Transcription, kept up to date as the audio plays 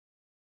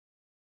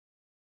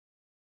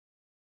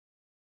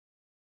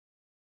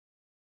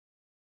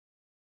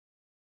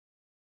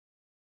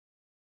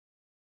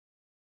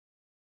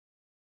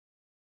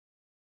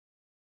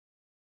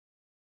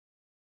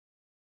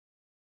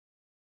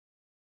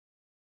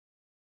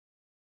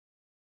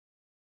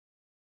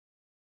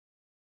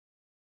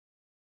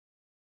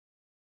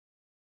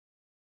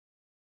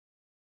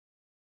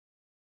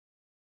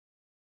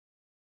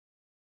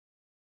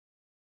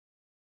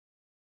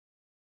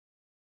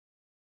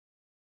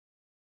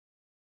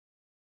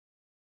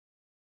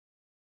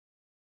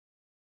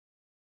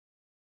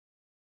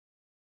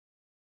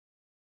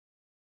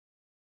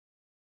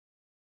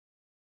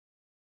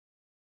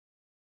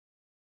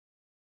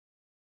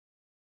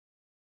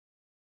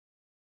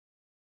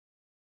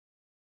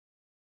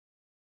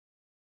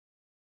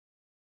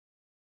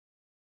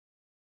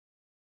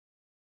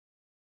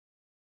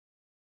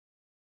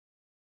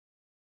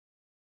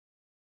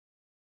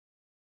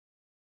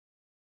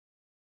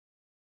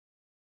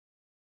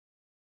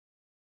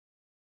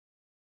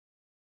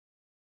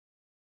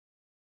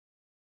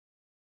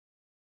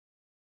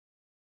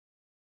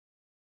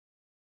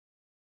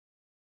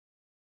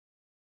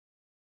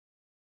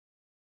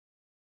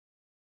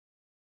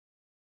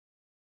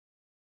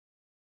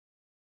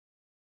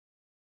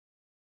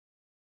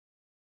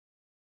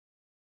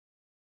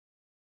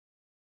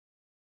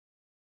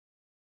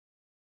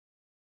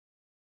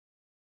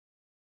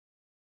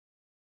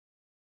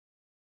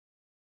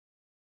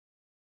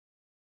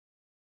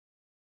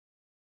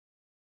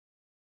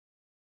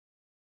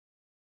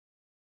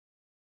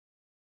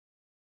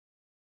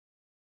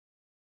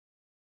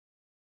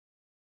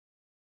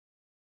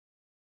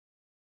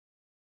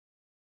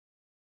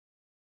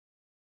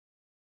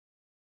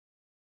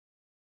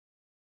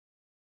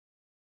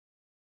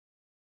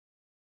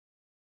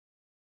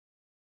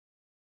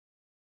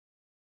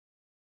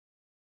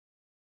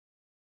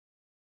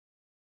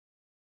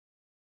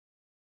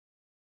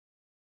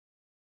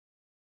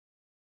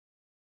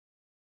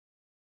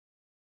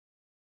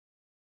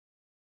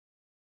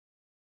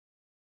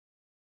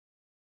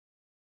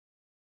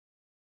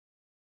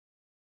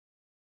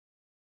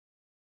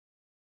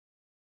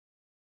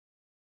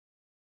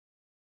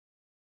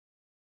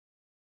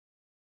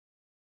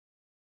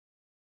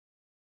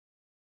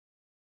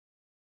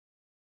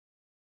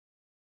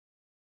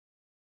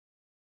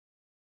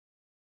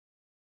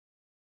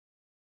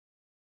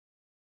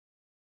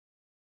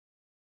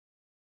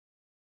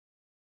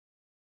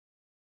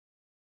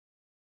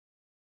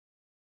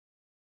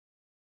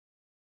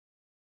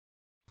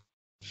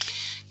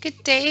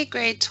Good day,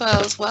 grade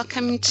 12s.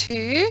 Welcome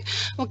to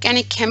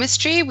Organic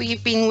Chemistry.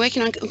 We've been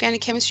working on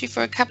organic chemistry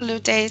for a couple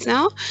of days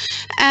now.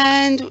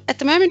 And at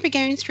the moment, we're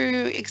going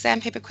through exam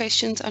paper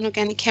questions on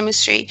organic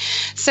chemistry.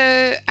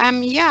 So,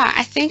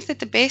 I think that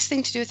the best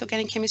thing to do with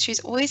organic chemistry is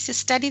always to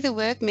study the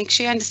work, make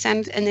sure you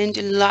understand it, and then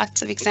do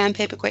lots of exam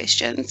paper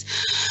questions.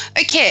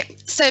 Okay,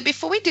 so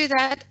before we do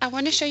that, I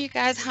want to show you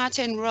guys how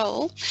to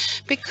enroll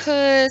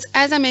because,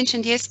 as I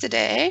mentioned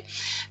yesterday,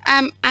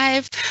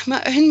 I've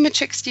my own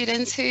matric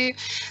students who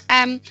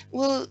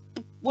will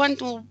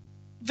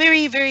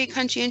very, very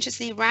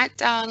conscientiously write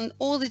down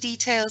all the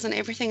details and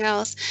everything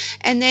else.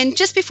 And then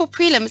just before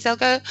prelims, they'll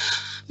go,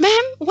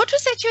 ma'am, what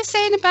was that you were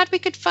saying about we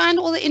could find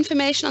all the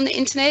information on the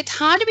internet?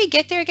 How do we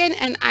get there again?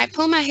 And I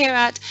pull my hair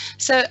out.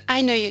 So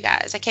I know you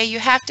guys, okay? You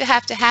have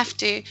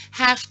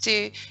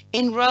to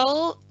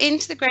enroll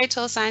into the grade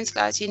 12 science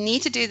class. You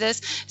need to do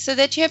this so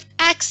that you have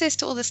access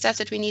to all the stuff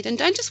that we need. And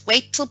don't just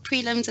wait till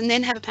prelims and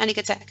then have a panic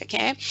attack,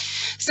 okay?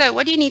 So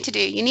what do you need to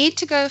do? You need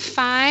to go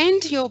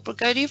to your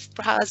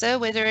browser,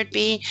 whether it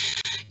be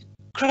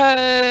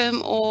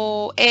Chrome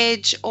or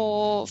Edge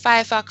or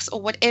Firefox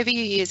or whatever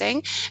you're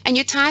using, and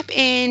you type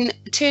in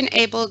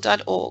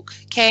toenable.org.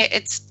 Okay,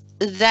 it's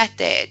that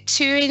there,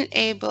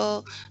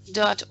 toenable.org.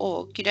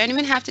 You don't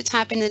even have to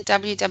type in the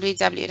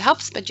www. It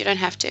helps, but you don't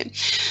have to.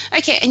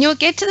 Okay, and you'll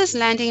get to this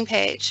landing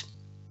page.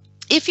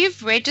 If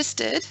you've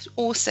registered,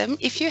 awesome.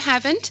 If you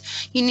haven't,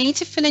 you need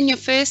to fill in your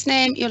first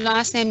name, your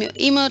last name, your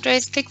email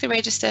address, click the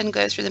register and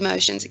go through the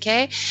motions,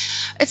 okay?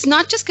 It's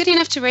not just good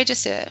enough to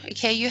register,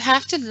 okay? You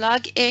have to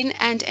log in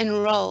and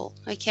enroll,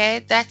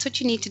 okay? That's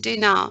what you need to do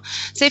now.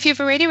 So if you've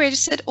already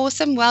registered,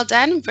 awesome, well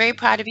done, I'm very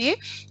proud of you.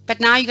 But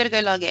now you got to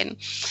go log in.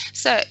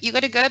 So you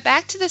got to go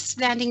back to this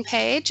landing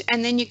page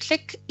and then you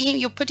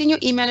put in your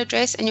email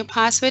address and your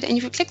password, and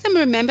if you click them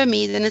remember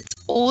me, then it's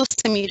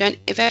awesome. You don't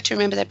ever have to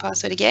remember that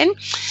password again.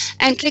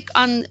 And click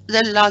on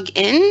the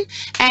login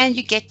and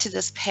you get to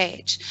this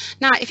page.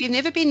 Now, if you've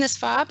never been this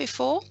far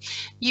before,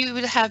 you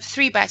will have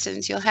three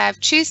buttons. You'll have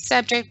choose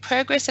subject,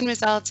 progress and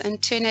results,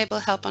 and to enable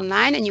help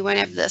online, and you won't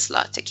have this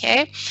lot,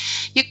 okay?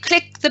 You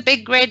click the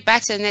big red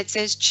button that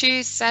says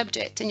choose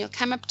subject and you'll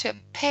come up to a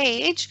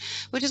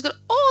page which has got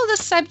all the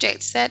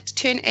subjects that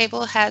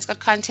ToEnable has got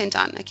content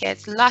on. Okay,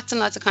 it's lots and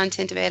lots of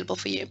content available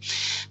for you.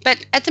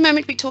 But at the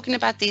moment, we're talking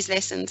about these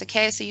lessons.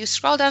 Okay, so you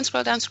scroll down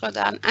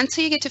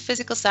until you get to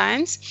physical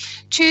science.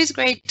 Choose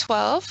grade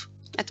 12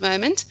 at the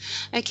moment.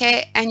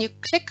 Okay, and you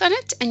click on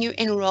it and you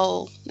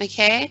enroll.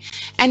 Okay,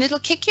 and it'll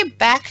kick you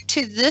back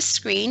to this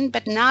screen,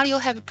 but now you'll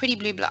have a pretty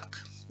blue block.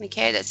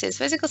 Okay, that says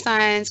physical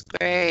science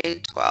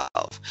grade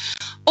 12.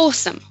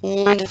 Awesome,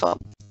 wonderful.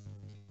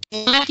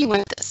 Why do you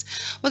want this?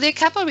 Well, there are a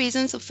couple of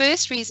reasons. The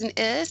first reason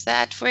is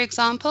that, for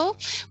example,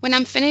 when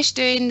I'm finished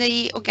doing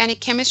the organic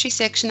chemistry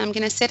section, I'm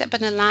going to set up a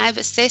live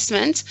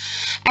assessment.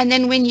 And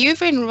then when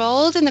you've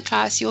enrolled in the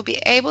class, you'll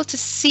be able to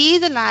see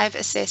the live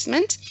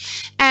assessment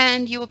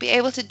and you will be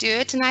able to do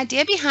it. An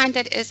idea behind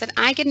that is that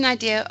I get an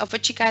idea of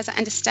what you guys are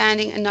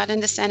understanding and not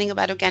understanding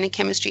about organic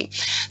chemistry.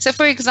 So,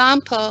 for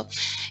example,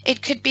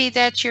 it could be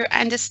that you're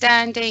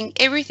understanding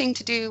everything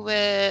to do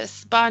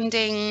with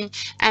bonding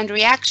and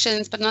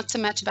reactions, but not so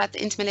much about the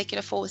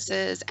intermolecular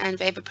forces and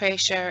vapor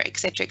pressure,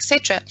 etc.,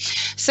 etc.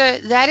 So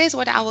that is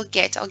what I will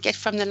get. I'll get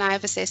from the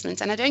live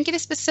assessments, and I don't get a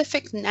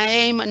specific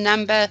name or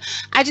number.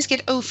 I just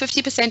get,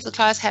 50% of the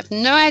class have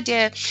no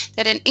idea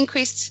that an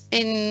increase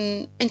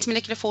in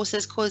intermolecular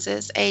forces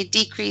causes a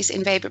decrease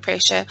in vapor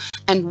pressure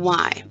and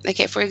why.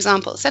 Okay, for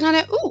example, so I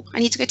know, I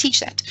need to go teach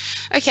that.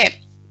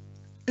 Okay,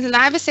 the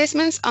live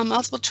assessments are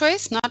multiple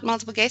choice, not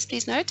multiple guess,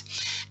 please note,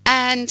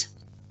 and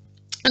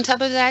on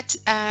top of that,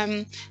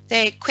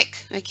 they're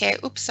quick. Okay,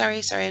 oops,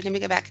 sorry, let me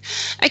go back.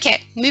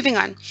 Okay, moving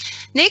on.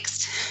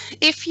 Next,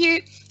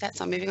 that's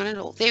not moving on at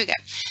all. There we go.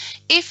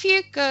 If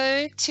you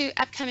go to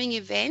upcoming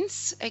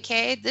events,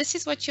 okay, this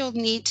is what you'll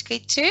need to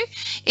get to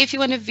if you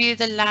want to view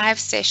the live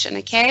session,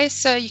 okay?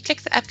 So you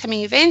click the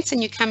upcoming events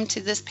and you come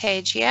to this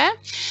page here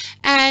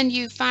and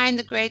you find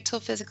the grade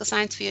 12 physical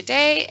science for your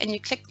day and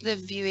you click the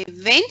view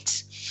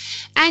event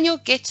and you'll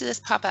get to this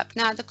pop-up.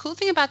 Now, the cool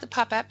thing about the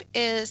pop-up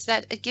is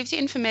that it gives you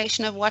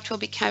information of what we'll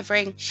be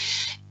covering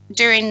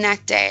during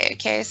that day,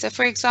 okay? So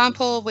for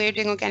example, we're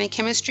doing organic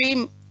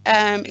chemistry,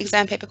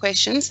 exam paper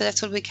questions, so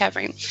that's what we're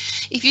covering.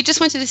 If you just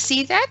wanted to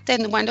see that,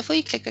 then wonderful,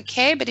 you click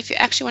OK, but if you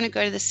actually want to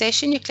go to the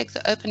session, you click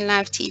the Open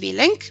Live TV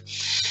link,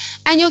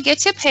 and you'll get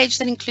to a page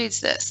that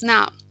includes this.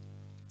 Now,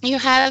 you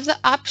have the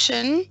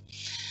option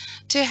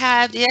to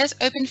have, there's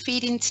open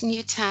feed into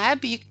new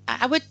tab.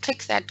 I would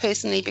click that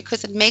personally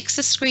because it makes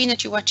the screen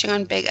that you're watching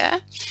on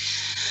bigger.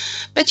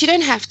 But you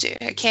don't have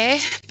to, okay?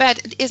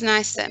 But it is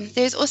nicer.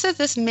 There's also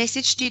this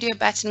message studio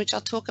button, which I'll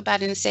talk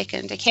about in a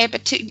second, okay?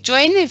 But to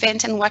join the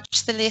event and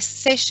watch the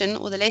session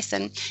or the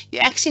lesson, you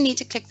actually need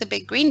to click the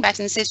big green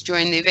button that says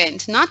join the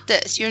event, not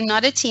this. You're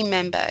not a team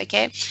member,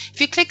 okay? If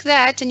you click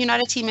that and you're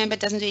not a team member, it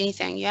doesn't do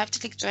anything. You have to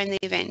click join the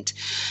event,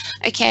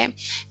 okay?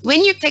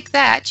 When you click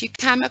that, you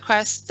come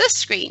across this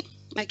screen.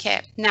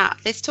 Okay, now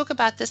let's talk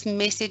about this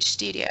Message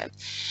Studio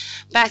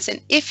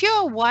button. If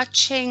you're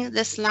watching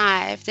this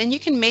live, then you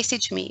can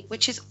message me,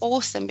 which is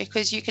awesome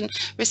because you can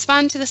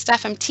respond to the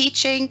stuff I'm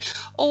teaching.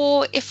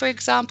 Or if, for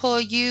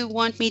example, you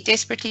want me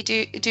desperately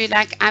do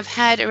like I've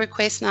had a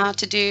request now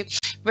to do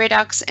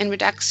redox and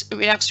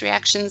redox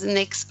reactions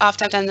next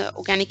after I've done the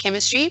organic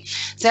chemistry.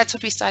 So that's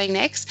what we're starting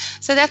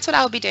next. So that's what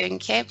I'll be doing,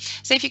 okay?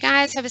 So if you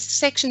guys have a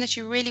section that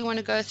you really want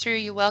to go through,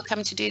 you're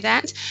welcome to do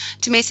that.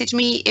 To message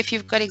me if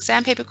you've got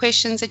exam paper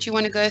questions that you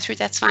want to go through,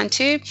 that's fine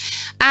too.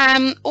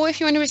 Or if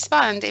you want to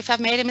respond, if I've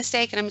made a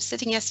mistake and I'm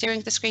sitting here staring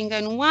at the screen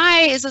going,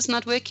 why is this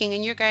not working?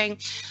 And you're going,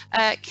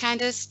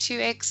 Candice,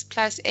 2x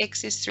plus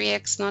x is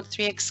 3x, not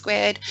 3x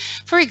squared,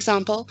 for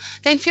example,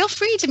 then feel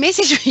free to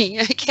message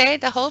me, okay?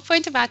 The whole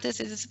point about this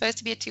is it's supposed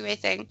to be a two-way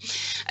thing.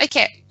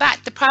 Okay, but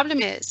the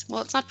problem is,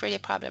 well, it's not really a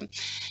problem.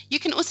 You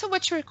can also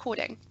watch a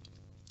recording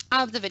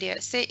of the video.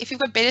 So if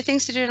you've got better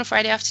things to do on a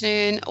Friday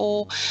afternoon,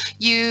 or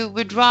you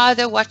would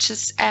rather watch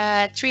this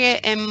at 3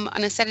 a.m.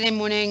 on a Saturday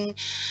morning,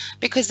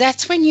 because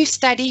that's when you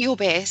study your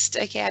best.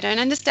 Okay, I don't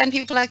understand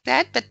people like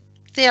that, but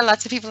there are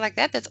lots of people like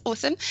that. That's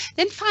awesome.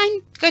 Then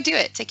fine, go do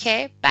it.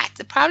 Okay, but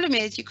the problem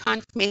is you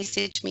can't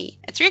message me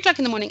at 3 o'clock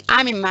in the morning.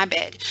 I'm in my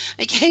bed.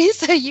 Okay,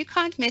 so you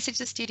can't message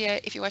the studio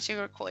if you're watching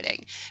a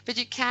recording, but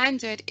you can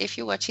do it if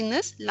you're watching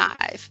this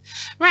live.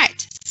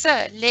 Right,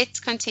 so let's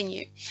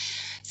continue.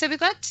 So we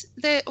got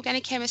the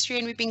organic chemistry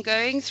and we've been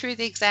going through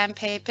the exam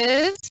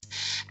papers,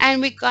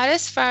 and we got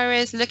as far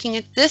as looking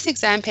at this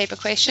exam paper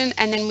question,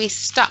 and then we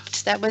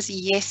stopped. That was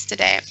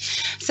yesterday.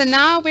 So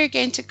now we're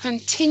going to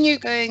continue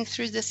going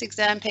through this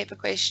exam paper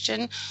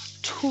question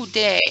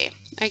today.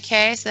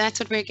 Okay, so that's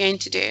what we're going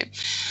to do.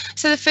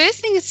 So the first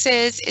thing it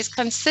says is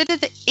consider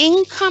the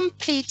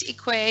incomplete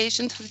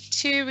equations for the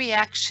two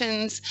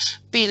reactions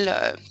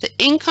below. The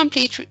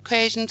incomplete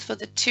equations for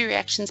the two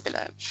reactions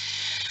below.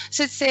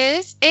 So it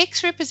says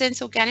X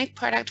represents organic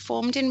product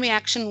formed in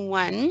reaction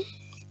 1.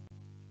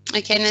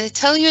 Okay, now they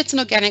tell you it's an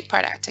organic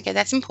product. Okay,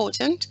 that's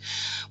important,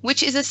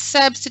 which is a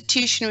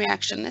substitution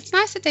reaction. It's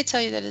nice that they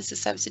tell you that it's a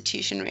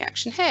substitution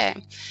reaction. Hey,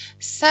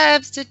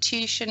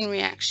 substitution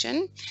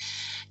reaction.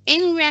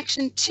 In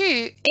reaction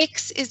 2,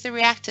 X is the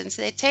reactant.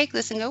 So they take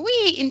this and go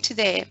wee into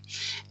there.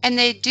 And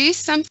they do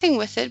something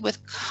with it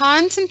with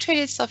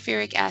concentrated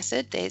sulfuric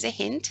acid. There's a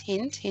hint,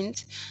 hint,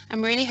 hint.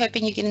 I'm really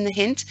hoping you're getting the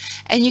hint.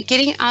 And you're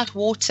getting out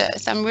water.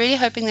 So I'm really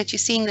hoping that you're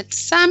seeing that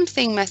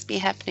something must be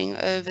happening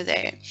over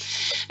there.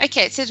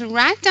 Okay, it says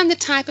write down the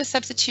type of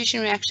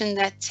substitution reaction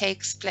that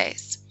takes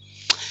place.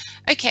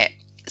 Okay,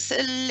 so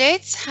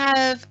let's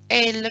have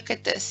a look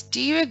at this.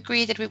 Do you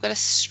agree that we've got a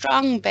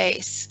strong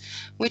base,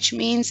 which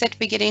means that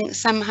we're getting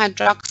some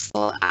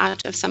hydroxyl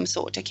out of some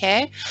sort,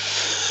 okay?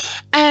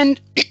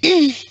 And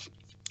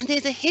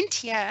there's a hint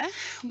here.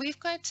 We've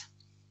got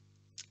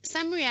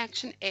some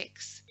reaction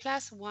X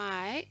plus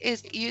Y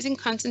is using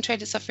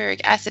concentrated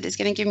sulfuric acid is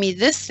going to give me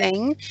this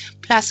thing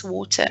plus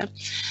water.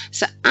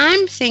 So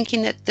I'm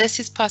thinking that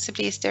this is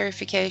possibly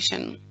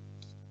esterification.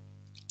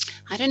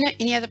 I don't know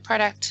any other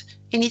product,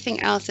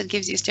 anything else that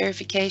gives you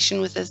esterification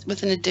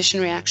with an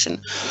addition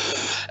reaction.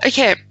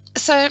 Okay,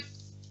 so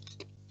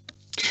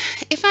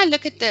if I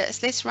look at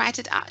this, let's write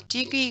it out. Do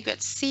you agree you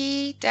got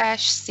C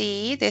dash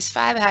C, there's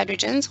 5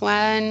 hydrogens,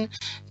 1,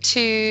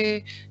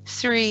 2,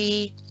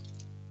 3,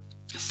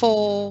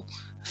 4,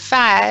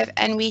 5,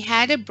 and we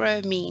had a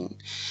bromine.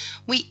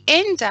 We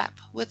end up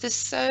with a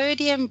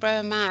sodium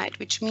bromide,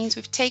 which means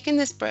we've taken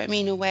this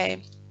bromine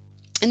away,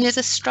 and there's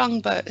a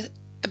strong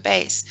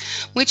base,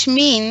 which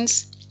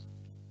means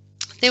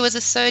there was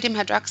a sodium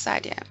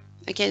hydroxide here.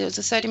 Okay, there was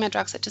a sodium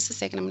hydroxide. Just a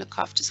second, I'm going to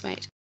cough, just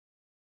wait.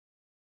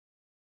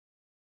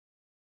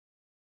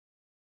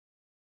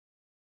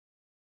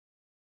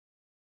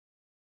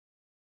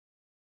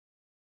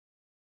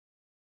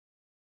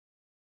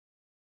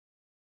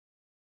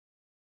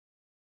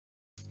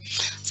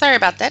 Sorry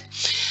about that.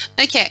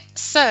 Okay,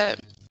 so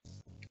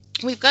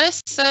we've got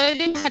a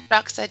sodium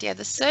hydroxide here.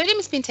 The sodium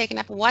has been taken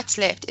up. What's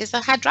left is the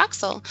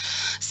hydroxyl.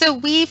 So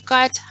we've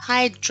got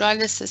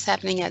hydrolysis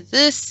happening here.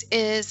 This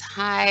is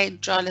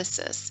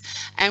hydrolysis.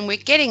 And we're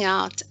getting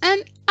out an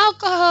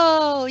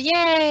alcohol.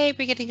 Yay,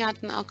 we're getting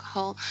out an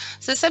alcohol.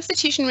 So the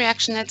substitution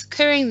reaction that's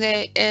occurring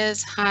there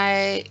is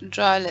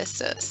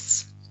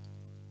hydrolysis.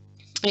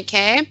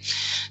 Okay,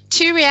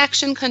 2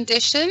 reaction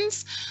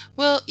conditions.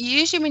 Well,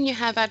 usually when you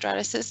have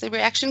hydrolysis, the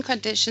reaction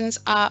conditions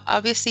are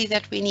obviously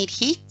that we need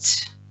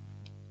heat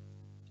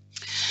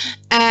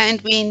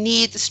and we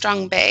need the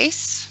strong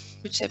base,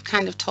 which I've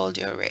kind of told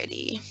you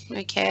already.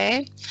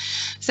 Okay,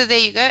 so there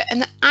you go.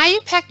 And the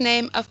IUPAC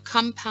name of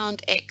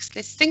compound X,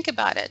 let's think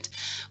about it.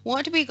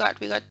 What do we got?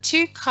 We got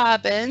 2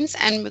 carbons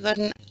and we got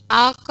an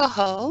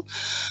alcohol.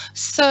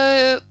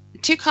 So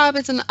 2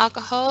 carbons and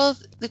alcohol,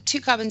 the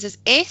 2 carbons is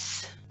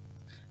eth.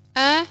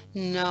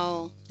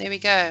 No, there we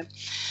go.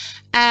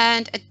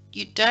 And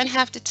you don't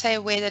have to say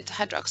where the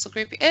hydroxyl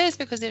group is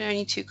because there are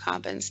only 2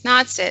 carbons.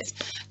 Now it says,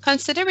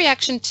 consider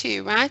reaction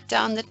 2. Write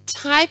down the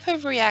type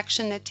of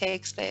reaction that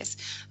takes place.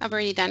 I've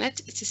already done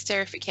it. It's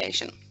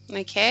esterification.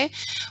 Okay,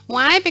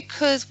 why?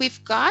 Because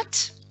we've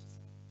got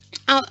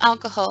our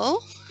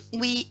alcohol,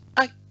 we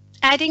are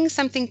adding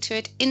something to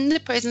it in the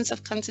presence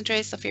of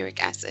concentrated sulfuric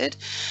acid,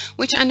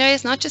 which I know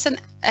is not just a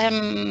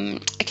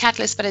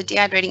catalyst but a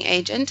dehydrating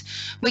agent.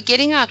 We're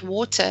getting out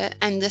water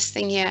and this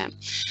thing here.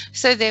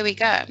 So there we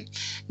go.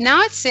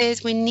 Now it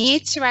says we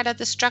need to write out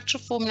the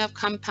structural formula of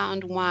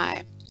compound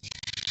Y.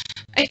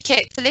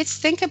 Okay, so let's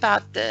think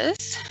about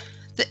this.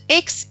 The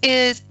X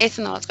is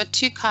ethanol. It's got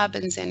 2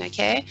 carbons in,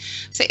 okay?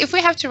 So if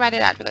we have to write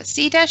it out, we've got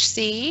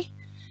C-C.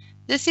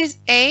 This is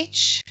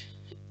H,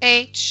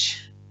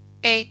 H,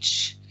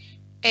 H,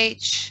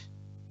 H,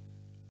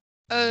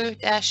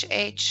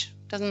 O-H,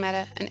 doesn't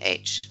matter, and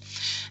H.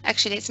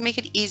 Actually, let's make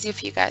it easier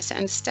for you guys to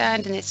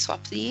understand, and let's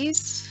swap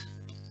these.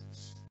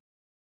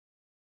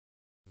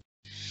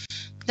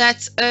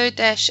 That's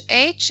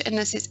O-H, and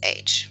this is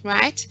H,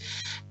 right?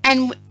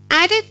 And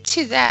added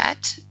to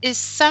that is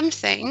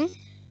something,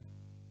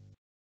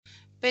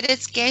 but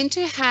it's going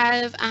to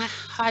have a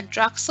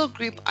hydroxyl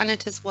group on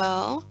it as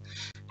well,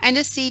 and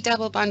a C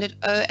double bonded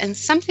O, and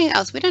something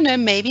else. We don't know,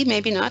 maybe,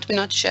 maybe not, we're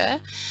not sure.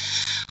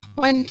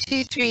 1,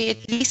 2, 3,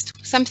 at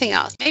least something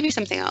else, maybe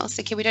something else.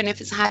 Okay, we don't know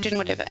if it's hydrogen,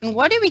 whatever. And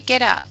what do we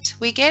get out?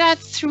 We get out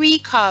 3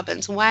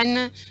 carbons,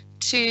 1,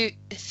 2,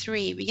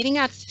 3. We're getting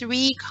out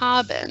 3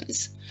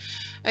 carbons.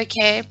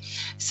 Okay,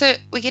 so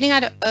we're getting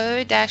out of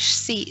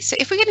O-C. So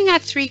if we're getting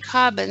out 3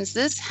 carbons,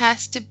 this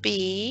has to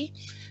be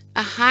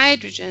a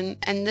hydrogen,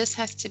 and this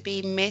has to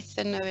be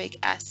methanoic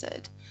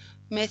acid.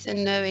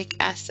 Methanoic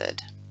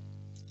acid.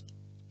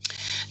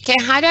 Okay,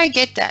 how do I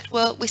get that?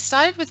 Well, we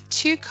started with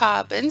 2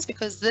 carbons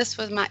because this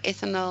was my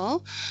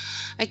ethanol.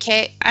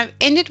 Okay, I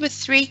ended with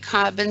 3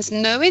 carbons.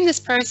 Nowhere in this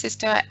process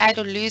do I add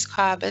or lose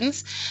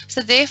carbons.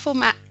 So therefore,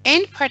 my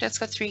end product's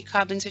got 3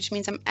 carbons, which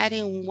means I'm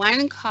adding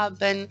 1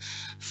 carbon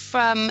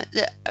from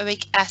the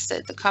oic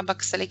acid, the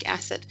carboxylic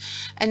acid.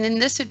 And then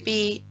this would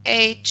be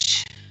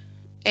H.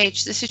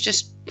 This is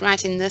just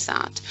writing this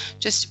out,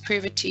 just to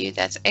prove it to you.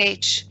 That's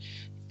H,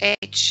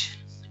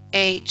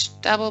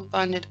 double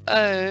bonded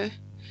O,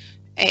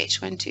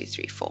 H, 1, 2,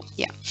 3, 4.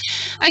 Yeah.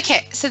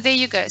 Okay, so there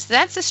you go. So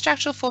that's the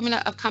structural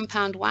formula of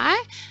compound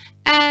Y.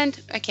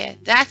 And okay,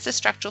 that's the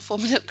structural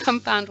formula of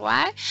compound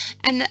Y.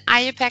 And the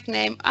IUPAC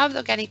name of the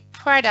organic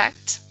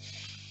product.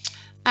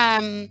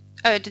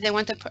 Oh, do they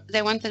want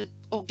the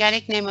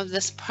organic name of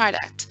this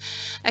product?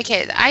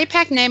 Okay, the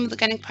IUPAC name of the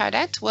organic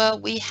product. Well,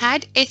 we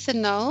had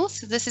ethanol,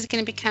 so this is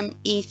going to become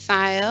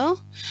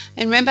ethyl.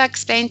 And remember, I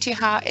explained to you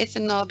how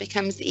ethanol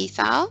becomes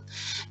ethyl,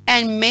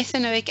 and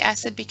methanoic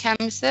acid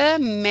becomes the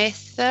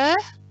methanoate.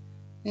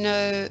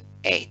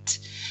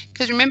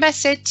 Because remember, I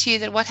said to you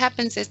that what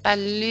happens is by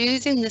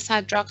losing this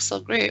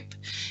hydroxyl group,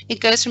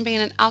 it goes from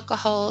being an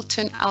alcohol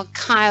to an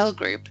alkyl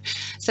group.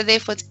 So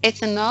therefore, it's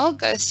ethanol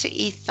goes to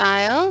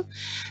ethyl.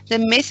 The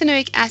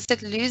methanoic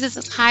acid loses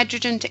its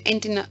hydrogen to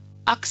enter in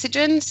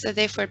oxygen, so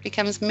therefore it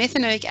becomes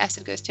methanoic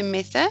acid goes to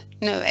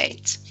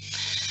methanoate.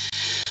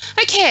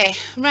 Okay,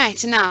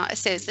 right, now it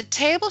says the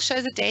table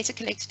shows the data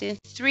collected in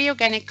 3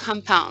 organic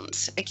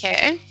compounds,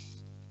 okay,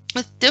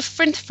 with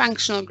different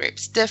functional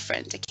groups,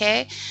 different,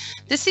 okay.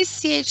 This is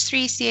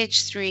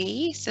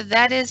CH3, so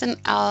that is an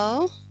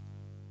alkane.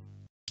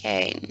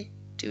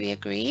 Do we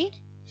agree?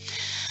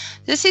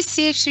 This is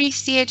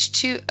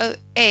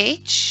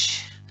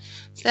CH3CH2OH,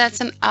 so that's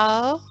an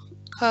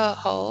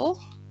alcohol.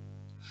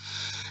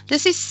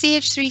 This is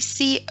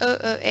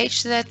CH3COOH,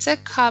 so that's a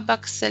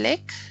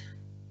carboxylic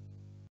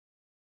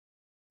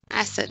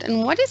acid.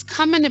 And what is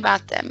common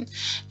about them?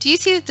 Do you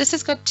see that this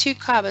has got 2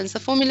 carbons? The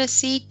formula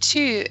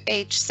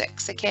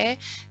C2H6, okay?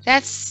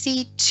 That's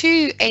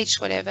C2H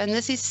whatever, and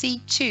this is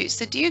C2.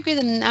 So do you agree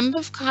the number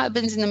of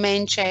carbons in the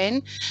main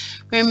chain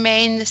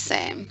remain the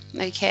same,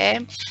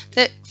 okay?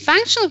 The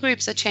functional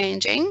groups are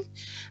changing,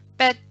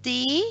 but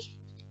the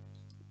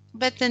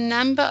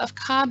number of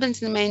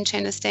carbons in the main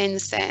chain are staying the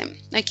same.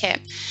 Okay,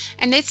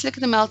 and let's look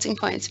at the melting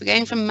points. We're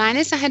going from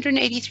minus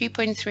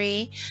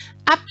 183.3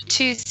 up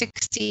to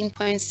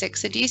 16.6.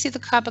 So do you see the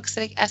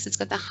carboxylic acid's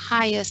got the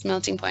highest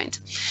melting point?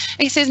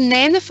 It says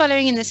name the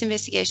following in this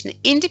investigation: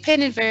 the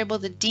independent variable,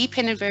 the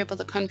dependent variable,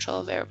 the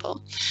control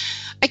variable.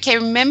 Okay,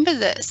 remember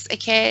this,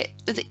 okay?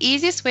 The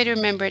easiest way to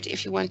remember it,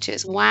 if you want to,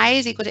 is y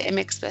is equal to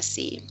mx plus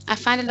c. I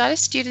find a lot of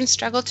students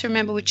struggle to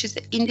remember which is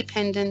the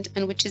independent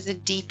and which is the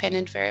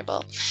dependent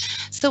variable.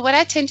 So what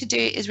I tend to do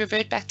is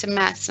revert back to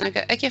maths, and I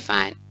go, okay,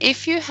 fine.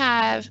 If you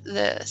have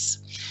this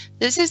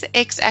is the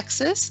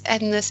x-axis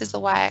and this is the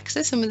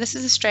y-axis, and this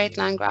is a straight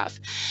line graph.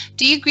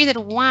 Do you agree that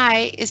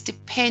y is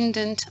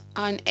dependent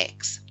on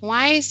x?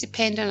 Y is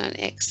dependent on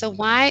x, so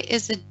y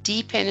is the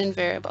dependent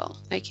variable,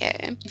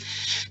 okay?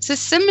 So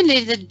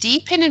similarly, the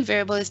dependent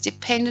variable is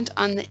dependent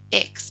on the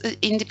x, the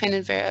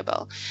independent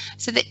variable.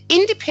 So the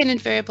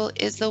independent variable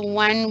is the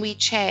one we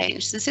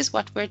change. This is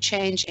what we're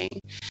changing.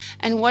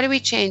 And what are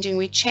we changing?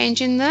 We're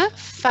changing the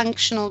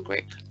functional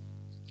group.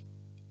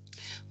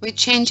 We're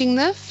changing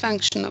the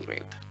functional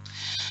group.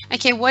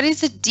 Okay, what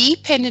is the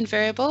dependent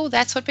variable?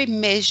 That's what we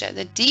measure.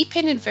 The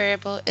dependent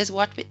variable is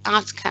what we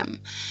outcome,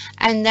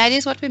 and that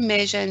is what we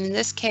measure. And in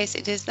this case,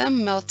 it is the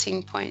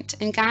melting point.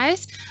 And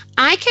guys,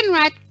 I can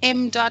write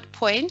m dot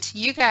point.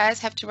 You guys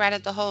have to write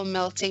out the whole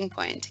melting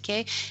point.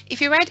 Okay,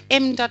 if you write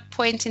m dot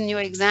point in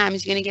your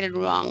exams, you're going to get it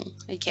wrong.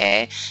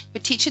 Okay,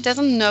 your teacher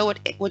doesn't know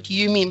what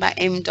you mean by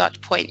m dot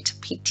point,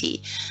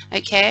 PT.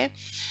 Okay,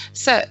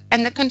 so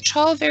and the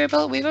control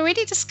variable, we've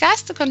already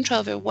discussed the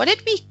control variable. What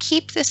did we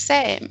keep the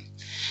same?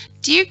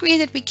 Do you agree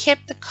that we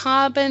kept the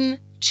carbon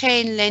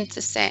chain length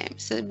the same?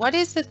 So what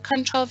is the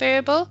control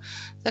variable?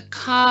 The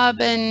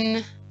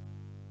carbon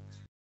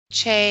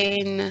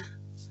chain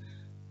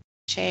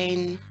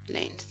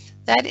length.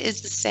 That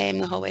is the same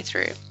the whole way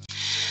through.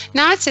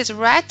 Now it says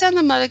write down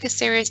the molecular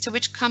series to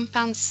which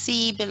compound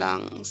C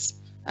belongs.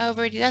 I've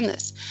already done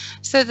this.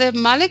 So the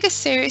molecular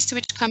series to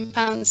which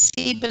compound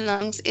C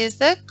belongs is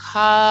the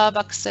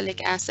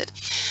carboxylic acid.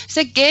 So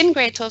again,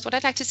 grade 12, what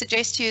I'd like to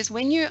suggest to you is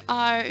when you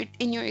are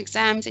in your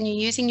exams and you're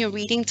using your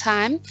reading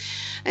time,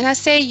 and I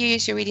say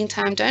use your reading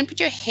time, don't put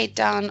your head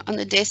down on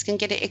the desk and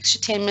get an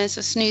extra 10 minutes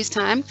of snooze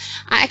time.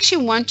 I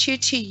actually want you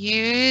to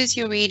use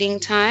your reading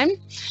time.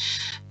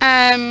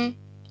 And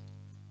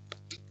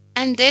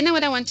then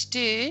what I want to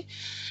do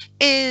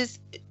is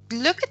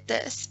look at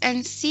this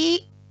and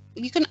see,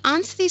 you can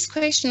answer these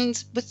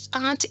questions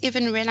without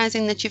even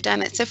realizing that you've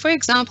done it. So for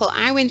example,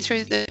 I went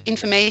through the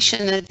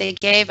information that they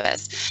gave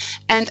us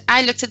and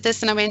I looked at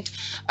this and I went,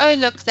 oh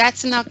look,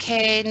 that's an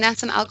alkane,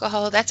 that's an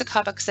alcohol, that's a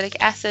carboxylic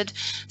acid.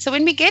 So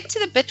when we get to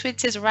the bit where it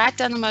says write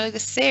down the molecular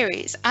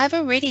series, I've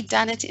already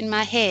done it in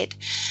my head.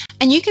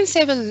 And you can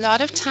save a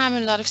lot of time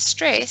and a lot of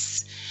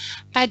stress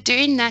by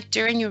doing that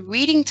during your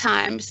reading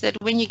time, so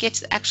that when you get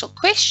to the actual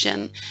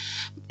question,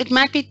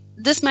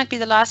 this might be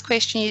the last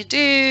question you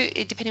do,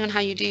 depending on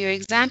how you do your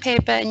exam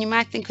paper, and you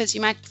might think,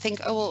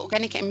 oh well,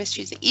 organic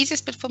chemistry is the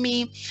easiest bit for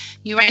me,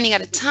 you're running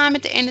out of time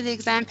at the end of the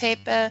exam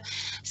paper,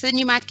 so then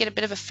you might get a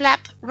bit of a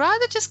flap.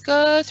 Rather just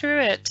go through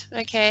it,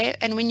 okay?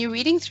 And when you're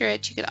reading through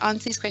it, you can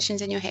answer these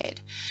questions in your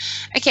head.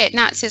 Okay,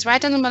 now it says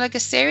write down the molecular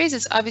series.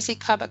 It's obviously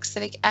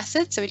carboxylic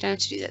acid, so we don't have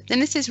to do that.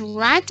 Then it says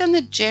write down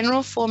the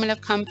general formula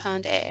of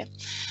compound A.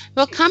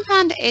 Well,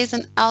 compound A is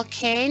an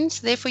alkane,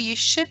 so therefore you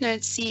should know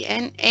it's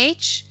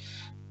CnH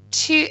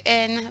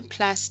 2n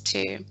plus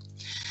 2.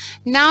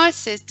 Now it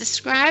says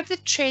describe the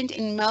trend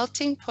in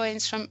melting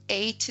points from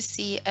A to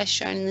C as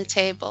shown in the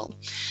table.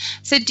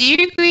 So do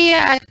you agree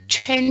our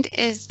trend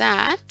is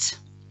that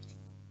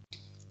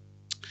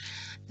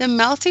the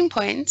melting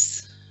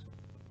points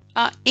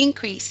are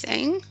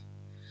increasing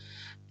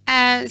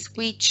as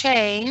we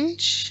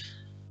change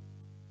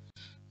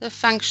the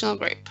functional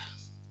group?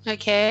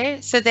 Okay,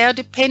 so they are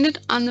dependent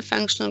on the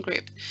functional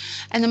group,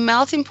 and the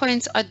melting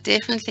points are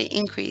definitely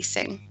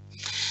increasing.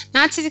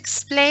 Now to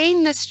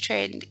explain this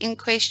trend in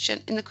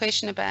the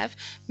question above,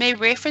 may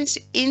reference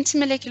to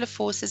intermolecular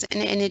forces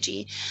and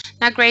energy.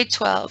 Now grade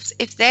 12s,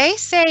 if they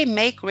say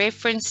make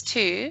reference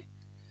to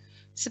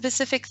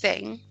specific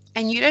thing,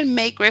 and you don't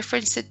make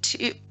reference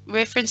to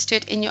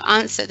it in your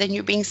answer, then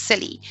you're being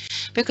silly,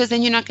 because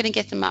then you're not going to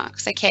get the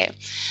marks. Okay,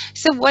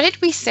 so what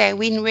did we say?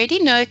 We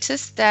already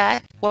noticed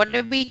that. What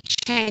are we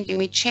changing?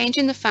 We're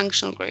changing the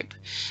functional group.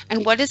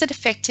 And what is it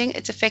affecting?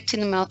 It's affecting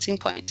the melting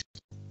point.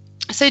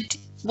 So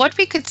what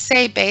we could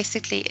say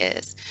basically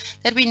is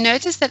that we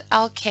notice that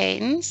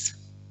alkanes,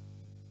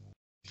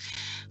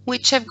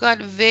 which have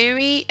got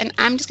and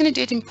I'm just going to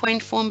do it in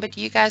point form, but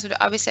you guys would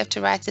obviously have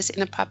to write this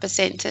in a proper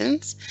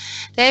sentence.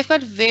 They've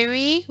got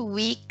very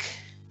weak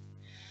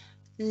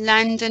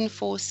London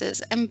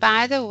forces. And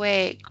by the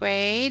way,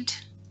 grade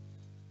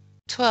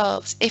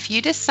 12s, if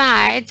you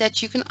decide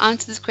that you can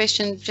answer this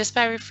question just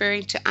by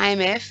referring to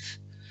IMF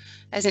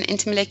as in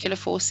intermolecular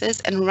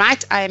forces and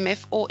write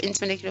IMF or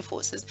intermolecular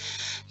forces,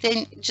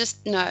 then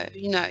just no,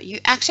 you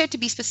actually have to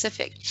be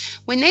specific.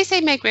 When they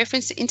say make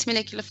reference to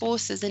intermolecular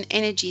forces and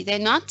energy, they're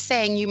not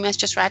saying you must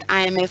just write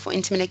IMF or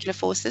intermolecular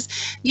forces.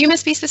 You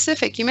must be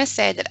specific. You must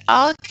say that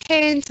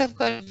alkanes have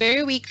got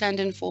very weak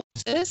London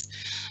forces.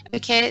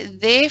 Okay,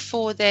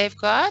 therefore they've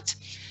got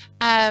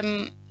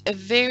a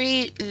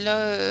very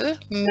low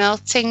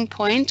melting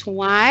point.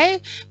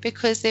 Why?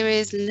 Because there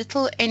is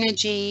little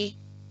energy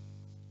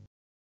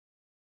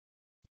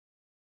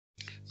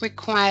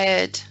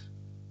required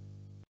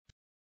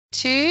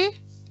to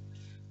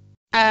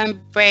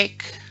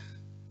break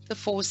the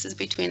forces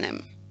between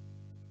them.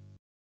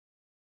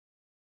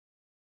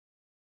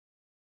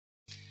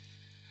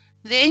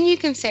 Then you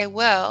can say,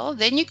 well,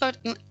 then you got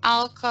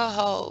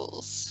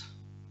alcohols.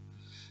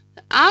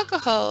 The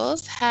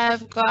alcohols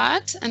have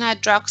got an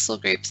hydroxyl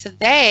group, so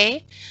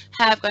they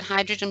have got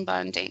hydrogen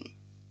bonding.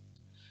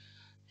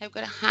 They've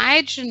got a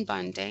hydrogen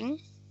bonding,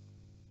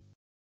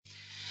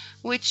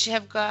 which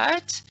have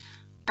got,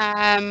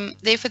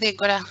 therefore they've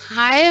got a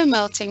higher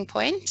melting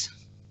point,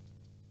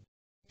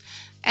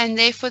 and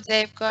therefore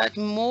they've got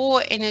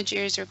more energy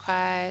is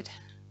required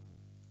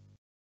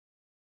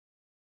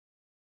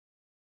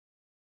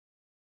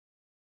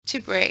to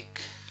break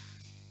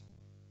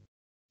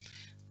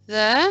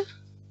the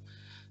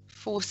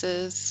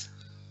forces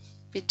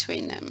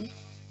between them.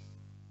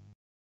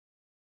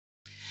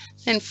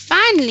 Then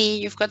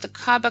finally, you've got the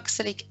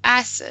carboxylic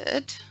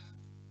acid,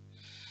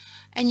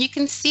 and you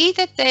can see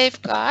that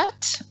they've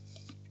got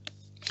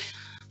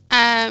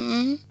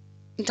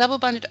double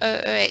bonded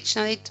OOH.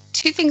 Now, there are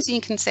two things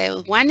you can say.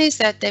 One is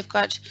that they've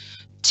got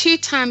 2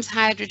 times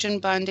hydrogen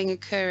bonding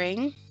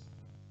occurring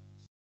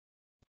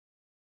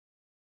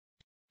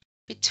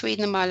between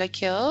the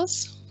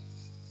molecules.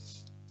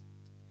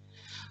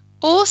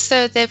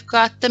 Also, they've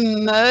got the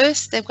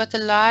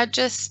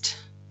largest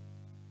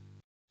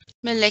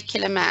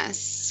molecular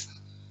mass.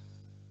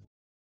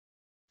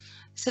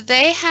 So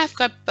they have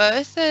got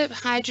both the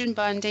hydrogen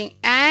bonding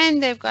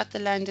and they've got the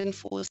London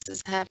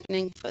forces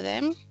happening for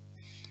them,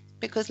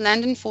 because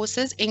London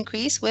forces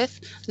increase with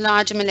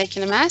larger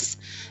molecular mass.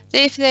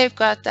 Therefore, they've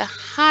got the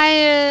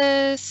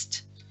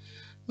highest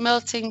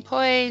melting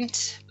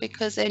point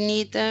because they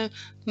need the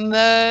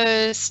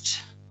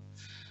most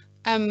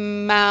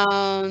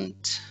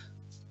amount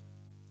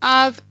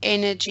of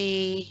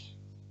energy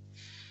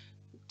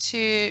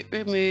to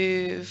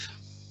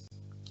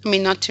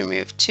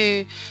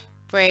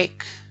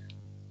break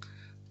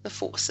the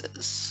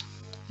forces.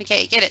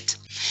 Okay, get it?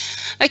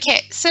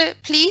 Okay, so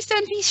please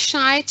don't be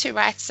shy to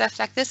write stuff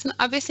like this. And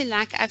obviously,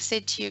 like I've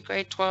said to you,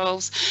 grade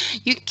 12s,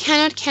 you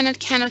cannot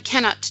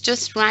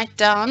just write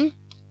down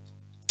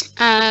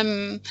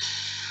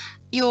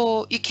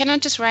you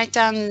cannot just write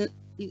down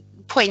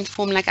point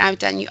form like I've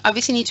done. You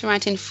obviously need to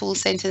write in full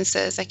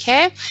sentences,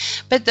 okay?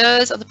 But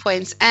those are the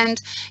points. And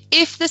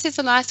if this is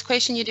the last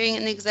question you're doing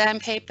in the exam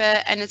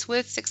paper and it's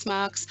worth 6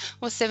 marks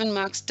or 7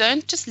 marks,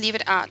 don't just leave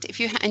it out. If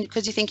you, and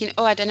because you're thinking,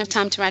 oh, I don't have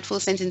time to write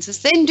full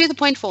sentences, then do the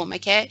point form,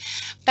 okay?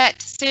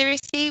 But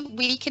seriously,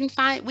 we can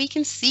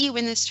see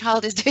when this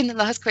child is doing the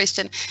last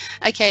question.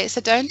 Okay,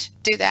 so don't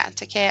do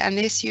that, okay?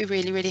 Unless you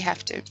really, really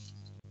have to.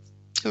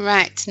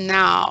 Right,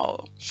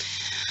 now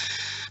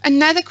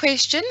another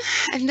question,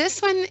 and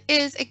this one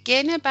is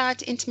again about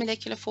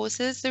intermolecular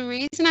forces. The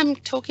reason I'm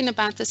talking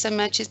about this so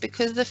much is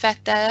because of the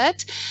fact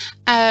that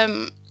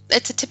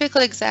it's a typical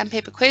exam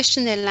paper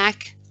question. They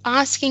like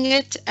asking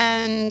it,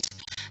 and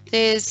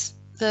there's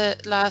the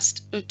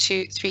last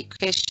 2, 3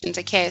 questions.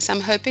 Okay, so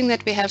I'm hoping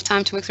that we have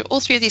time to work through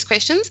all 3 of these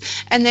questions,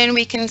 and then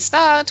we can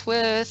start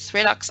with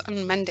redox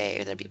on Monday.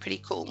 That'd be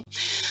pretty cool.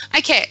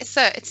 Okay,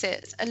 so it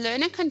says, a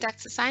learner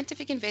conducts a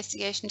scientific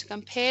investigation to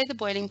compare the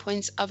boiling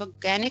points of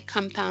organic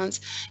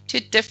compounds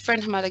to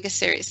different homologous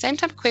series. Same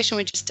type of question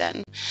we just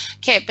done.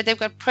 Okay, but they've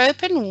got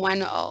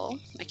propan-1-ol.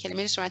 Okay, let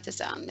me just write this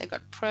down. They've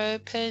got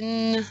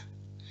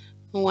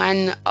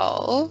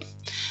propan-1-ol.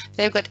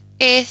 They've got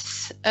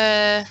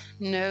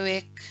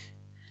ethanoic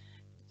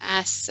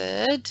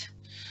acid,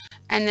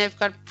 and they've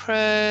got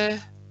propanal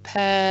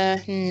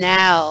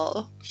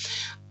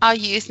are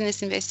used in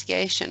this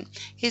investigation.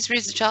 His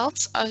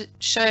results are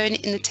shown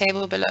in the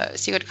table below.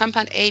 So you've got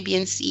compound A, B,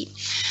 and C.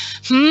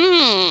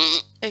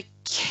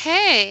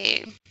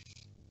 Okay.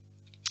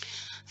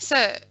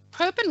 So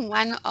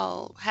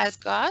propan-1-ol has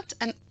got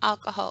an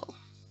alcohol.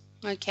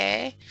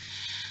 Okay.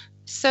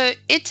 So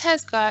it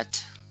has got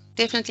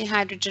definitely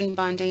hydrogen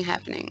bonding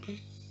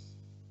happening.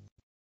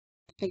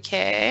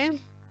 Okay.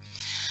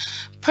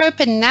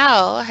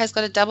 Propanal has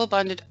got a double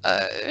bonded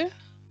O.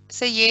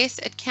 So yes,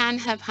 it can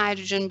have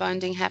hydrogen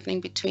bonding happening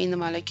between the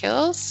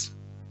molecules.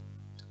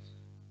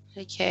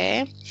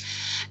 Okay.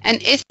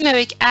 And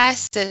ethanoic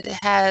acid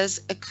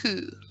has a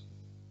Cu.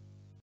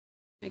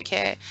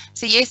 Okay.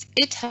 So yes,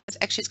 it has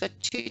actually got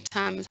 2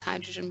 times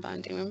hydrogen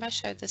bonding. Remember I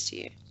showed this to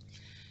you.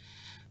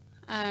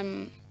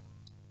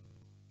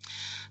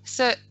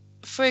 So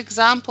for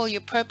example,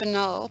 your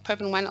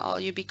propan-1-ol,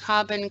 you'd be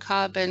carbon,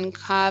 carbon,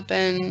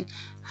 carbon,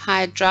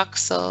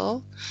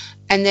 hydroxyl,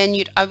 and then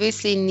you'd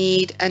obviously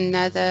need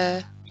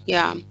another,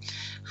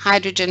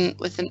 hydrogen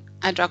with an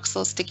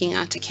hydroxyl sticking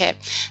out. Okay,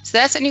 so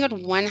that's only got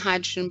 1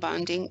 hydrogen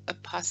bonding a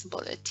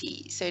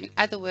possibility. So in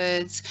other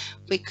words,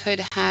 we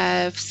could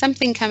have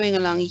something coming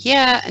along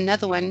here,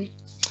 another one.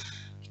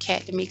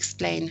 Okay, let me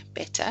explain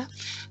better.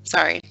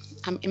 Sorry,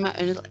 I'm in my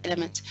own little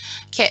element.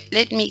 Okay,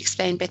 let me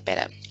explain a bit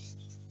better.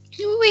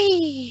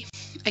 Whee!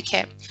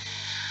 Okay,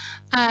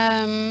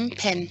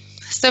 pen.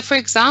 So for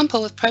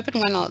example, with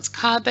propan-1-ol, it's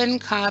carbon,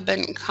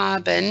 carbon,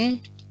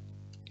 carbon,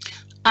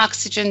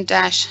 oxygen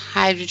dash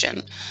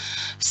hydrogen.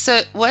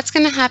 So what's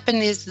going to happen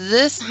is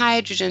this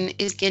hydrogen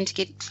is going to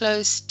get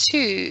close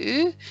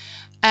to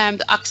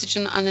the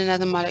oxygen on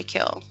another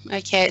molecule.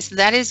 Okay, so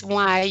that is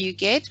why you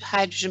get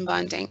hydrogen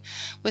bonding.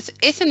 With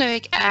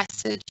ethanoic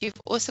acid, you've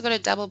also got a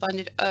double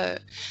bonded O.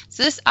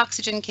 So this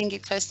oxygen can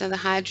get close to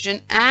another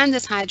hydrogen, and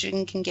this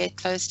hydrogen can get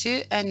close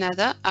to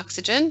another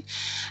oxygen.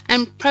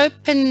 And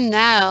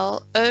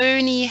propanal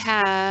only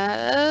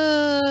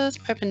has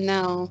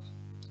propanal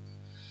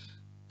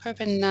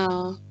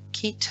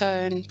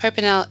ketone.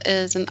 Propanal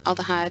is an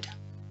aldehyde.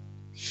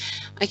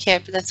 Okay,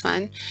 but that's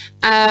fine.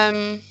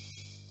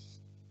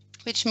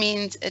 Which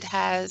means it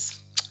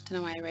has, I don't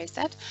know why I erased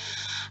that.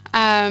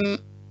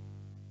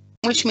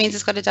 which means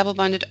it's got a double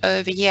bonded O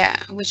over here,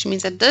 which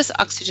means that this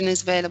oxygen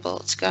is available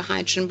to go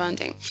hydrogen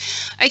bonding.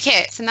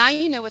 Okay, so now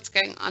you know what's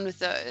going on with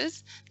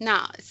those.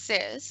 Now it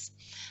says,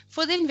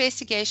 for the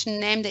investigation,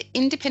 name the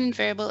independent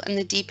variable and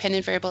the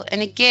dependent variable.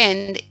 And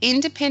again, the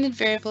independent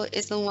variable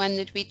is the one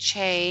that we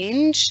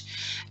change,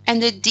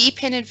 and the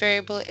dependent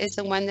variable is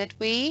the one that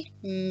we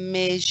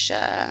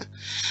measure.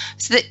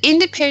 So the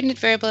independent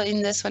variable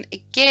in this one,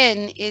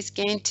 again, is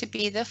going to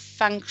be the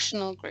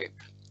functional group.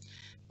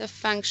 The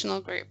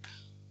functional group.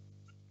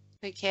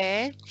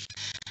 Okay.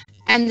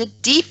 And the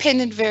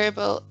dependent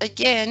variable,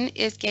 again,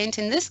 is going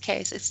to, in this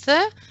case, it's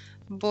the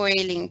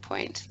boiling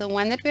point. The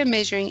one that we're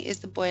measuring is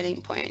the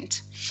boiling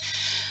point.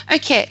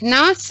 Okay,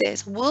 now it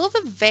says, will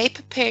the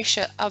vapor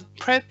pressure of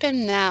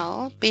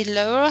propanol be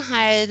lower or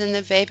higher than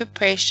the vapor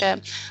pressure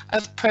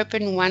of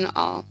propan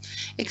 1-ol?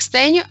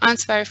 Explain your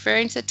answer by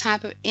referring to the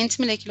type of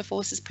intermolecular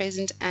forces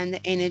present and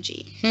the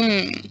energy.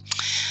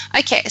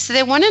 Okay, so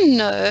they want to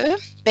know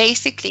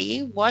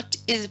basically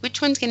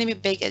which one's going to be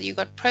bigger. You've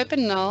got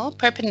propanol,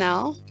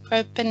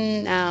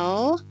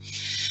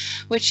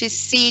 which is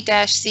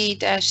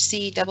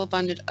C-C-C double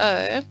bonded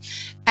O,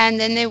 and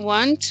then they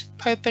want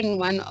propan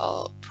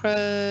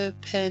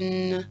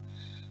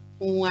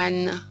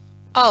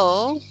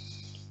 1-ol,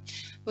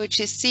 which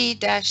is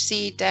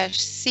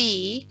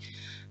C-C-C,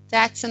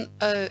 that's an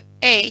OH,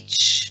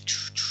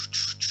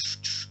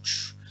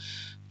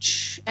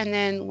 and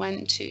then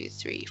 1, 2,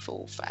 3,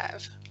 4,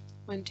 5.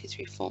 1, 2,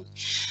 3, 4.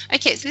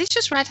 Okay, so let's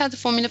just write out the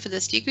formula for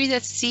this. Do you agree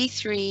that's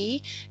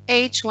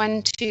C3H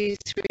 1, 2,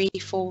 3,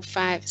 4,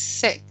 5,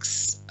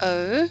 6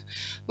 O,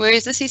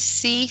 whereas this is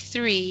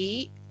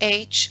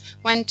C3H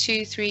 1,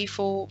 2, 3,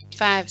 4,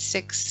 5,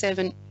 6,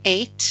 7,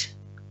 8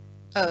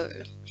 O.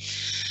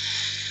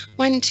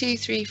 1, 2,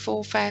 3,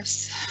 4,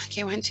 5.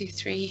 Okay, 1, 2,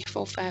 3,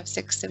 4, 5,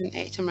 6, 7,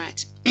 8. I'm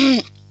right.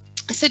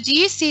 So do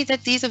you see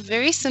that these are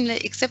very similar,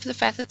 except for the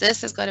fact that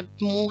this has got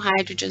more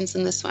hydrogens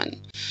than this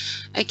one?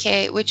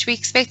 Okay, which we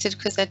expected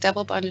because that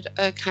double bonded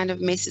O kind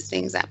of messes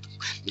things up. 1,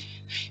 2,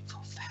 3,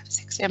 4, 5,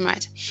 6. I'm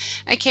right.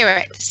 Okay,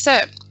 right.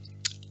 So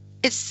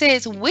it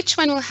says which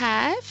one will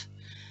have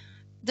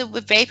the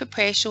vapor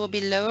pressure will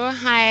be lower or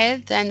higher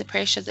than the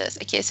pressure of this.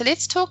 Okay, so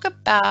let's talk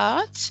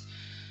about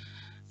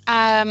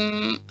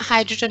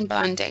hydrogen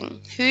bonding.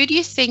 Who do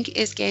you think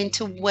is going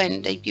to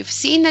win? You've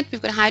seen that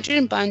we've got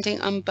hydrogen bonding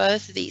on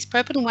both of these,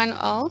 propan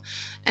 1-ol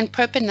and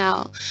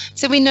propanol.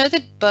 So we know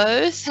that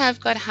both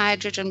have got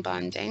hydrogen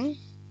bonding.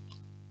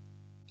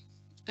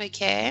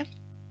 Okay.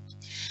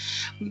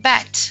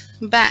 But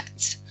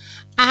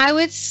I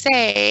would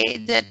say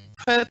that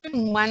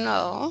propan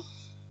 1-ol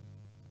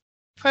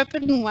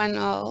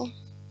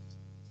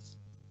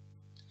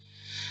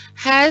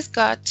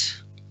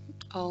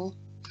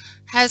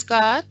has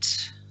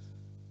got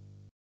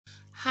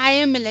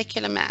higher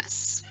molecular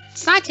mass,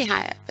 slightly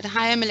higher, but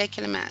higher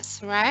molecular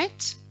mass,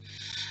 right?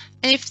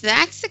 And if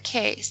that's the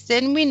case,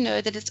 then we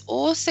know that it's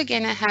also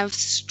going to have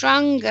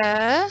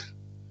stronger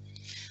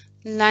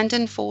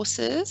London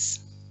forces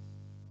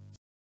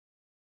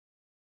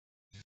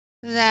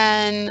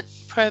than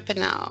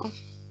propanol.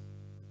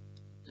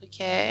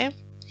 Okay,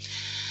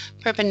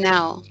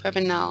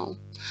 propanol,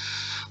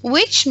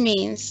 which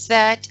means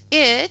that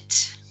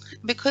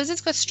because it's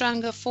got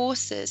stronger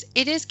forces,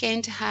 it is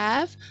going to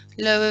have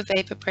lower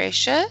vapor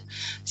pressure.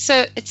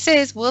 So it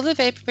says, will the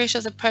vapor pressure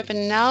of the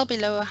propanol be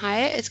lower or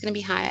higher? It's going to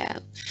be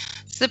higher.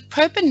 So the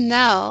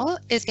propanol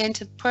is going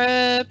to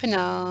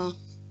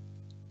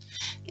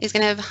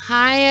have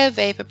higher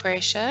vapor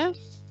pressure.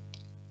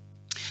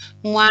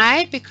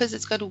 Why? Because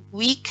it's got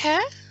weaker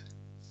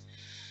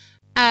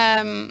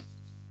London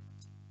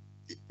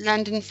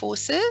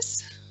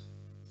forces.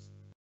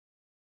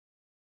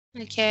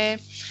 Okay.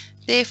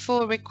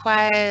 Therefore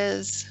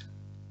requires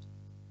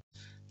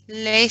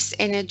less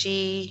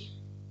energy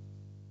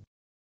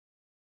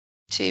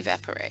to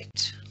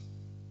evaporate.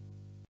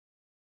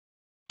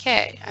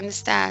 Okay,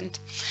 understand.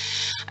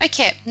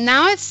 Okay,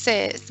 now it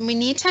says we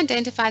need to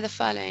identify the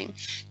following: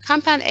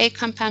 compound A,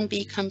 compound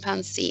B,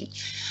 compound C.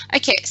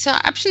 Okay, so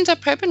our options are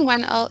propan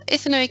 1-ol,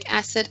 ethanoic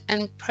acid,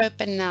 and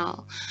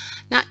propanol.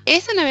 Now,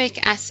 ethanoic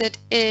acid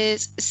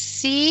is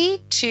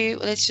C2,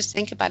 let's just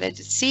think about it,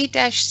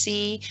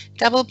 C-C,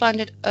 double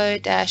bonded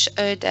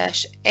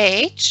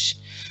O-O-H,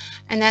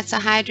 and that's a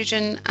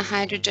hydrogen, and a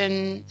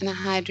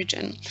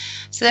hydrogen.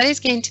 So that is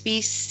going to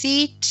be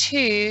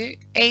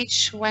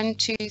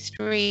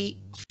C2H123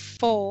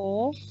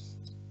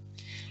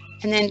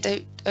 and then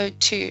the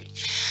O2.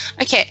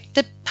 Okay,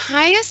 the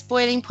highest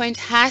boiling point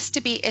has to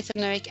be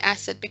ethanoic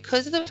acid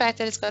because of the fact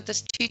that it's got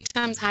this 2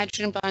 times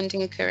hydrogen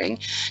bonding occurring.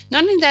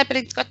 Not only that, but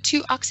it's got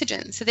 2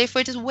 oxygens, so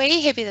therefore it is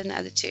way heavier than the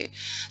other 2.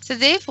 So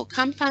therefore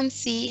compound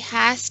C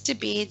has to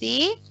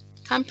be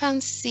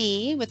compound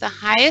C with the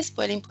highest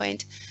boiling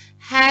point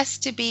has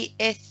to be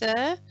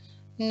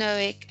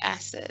ethanoic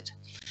acid.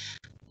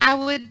 I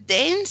would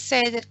then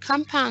say that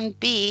compound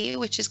B,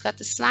 which has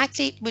got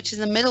which is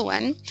the middle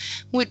one,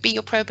 would be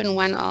your propan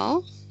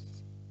 1-ol.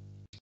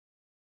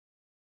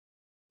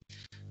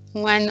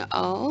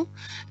 1-ol,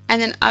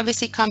 and then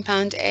obviously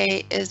compound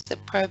A is the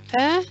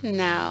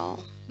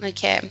propanol.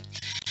 Okay.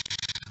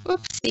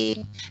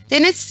 Oopsie.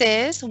 Then it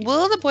says,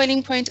 will the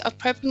boiling point of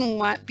butanol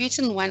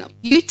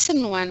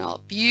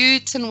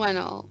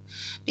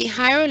be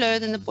higher or lower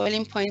than the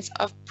boiling points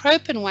of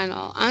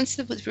propanol?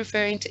 Answer with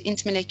referring to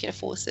intermolecular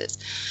forces.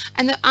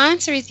 And the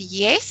answer is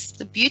yes,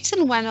 the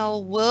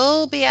butanol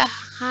will be a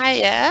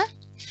higher.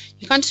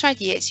 You can't just write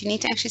yes, you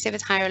need to actually say if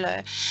it's higher or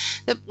lower.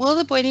 Will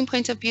the boiling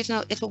point of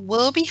butanol, it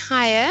will be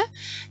higher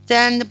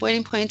than the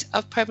boiling point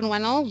of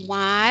propanol.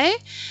 Why?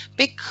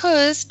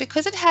 Because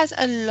it has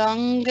a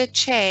longer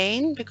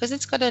chain, because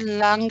it's got a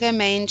longer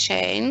main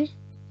chain,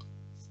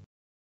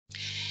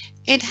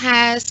 it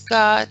has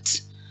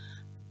got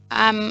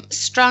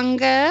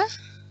stronger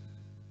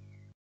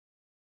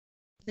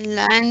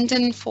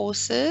London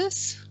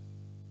forces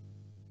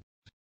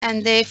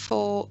and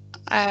therefore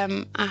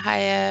a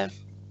higher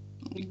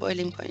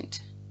boiling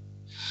point.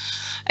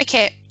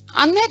 Okay,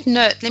 on that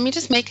note, let me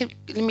just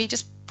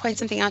point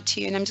something out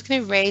to you, and I'm just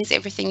going to raise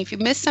everything. If you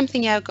missed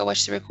something here, go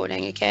watch the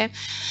recording, okay?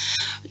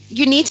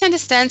 You need to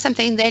understand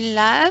something. They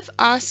love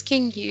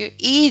asking you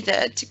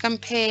either to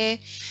compare,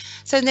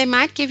 so they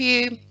might give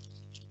you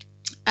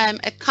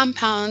a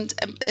compound,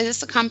 a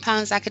list of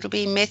compounds, like it'll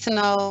be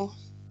methanol,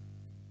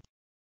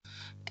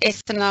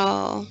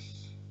 ethanol,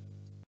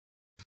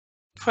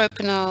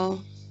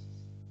 propanol,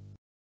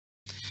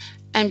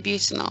 and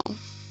butanol.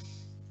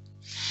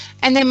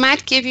 And they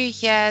might give you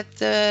here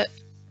the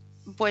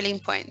boiling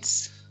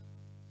points,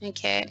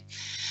 okay?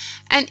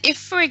 And if,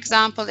 for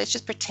example, let's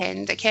just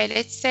pretend, okay,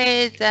 let's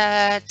say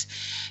that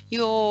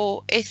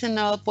your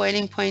ethanol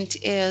boiling point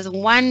is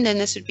 1, then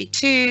this would be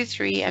 2,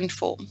 3, and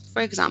 4,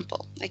 for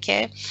example,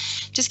 okay?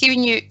 Just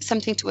giving you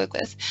something to work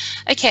with.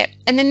 Okay,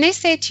 and then they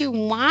say to you,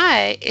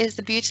 why is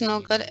the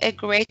butanol got a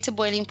greater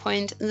boiling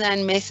point than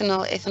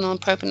methanol, ethanol, and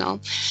propanol?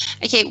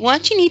 Okay,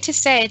 what you need to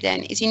say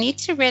then is you need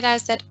to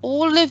realize that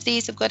all of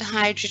these have got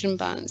hydrogen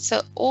bonds.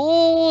 So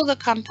all the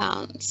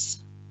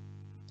compounds,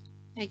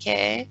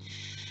 okay,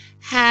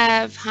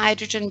 have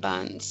hydrogen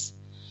bonds,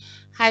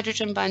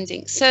 hydrogen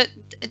bonding. So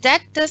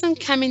that doesn't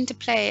come into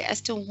play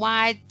as to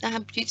why the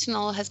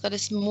butanol has got a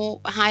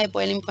higher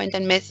boiling point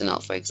than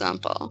methanol, for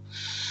example.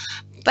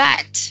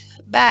 But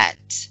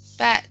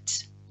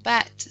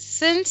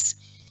since,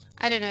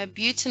 I don't know,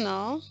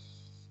 butanol,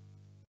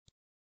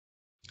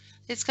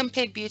 let's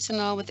compare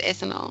butanol with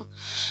ethanol.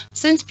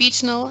 Since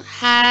butanol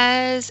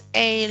has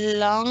a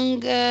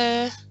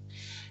longer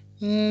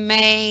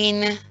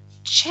main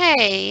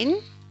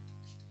chain,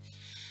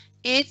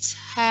 it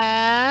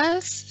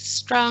has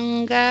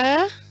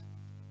stronger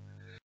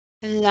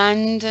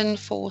London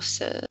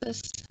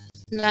forces.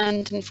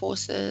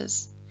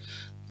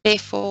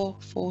 Therefore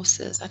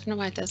forces. I don't know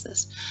why it does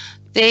this.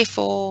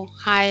 Therefore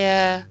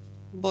higher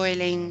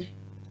boiling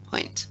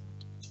point.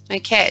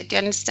 Okay, do you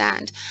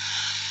understand?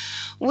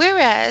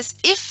 Whereas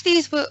if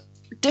these were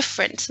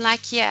different,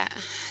 like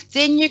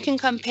then you can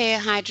compare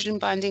hydrogen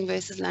bonding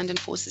versus London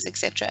forces,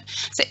 etc.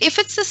 So if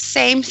it's the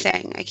same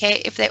thing,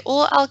 okay, if they're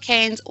all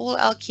alkanes, all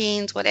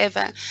alkenes,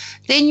 whatever,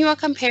 then you are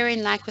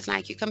comparing like with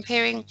like. You're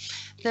comparing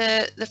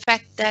the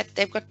fact that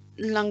they've got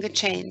longer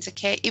chains,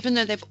 okay, even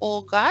though they've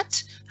all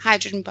got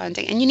hydrogen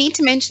bonding. And you need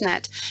to mention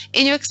that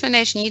in your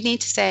explanation. You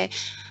need to say,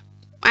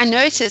 I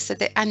know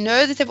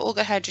that they've all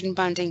got hydrogen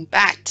bonding,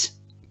 but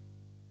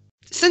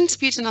since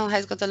butanol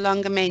has got the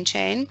longer main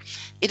chain,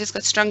 it has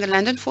got stronger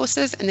London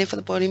forces, and therefore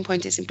the boiling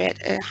point is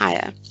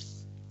higher.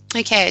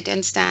 Okay, do you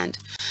understand?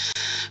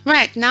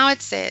 Right, now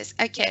it says,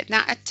 okay,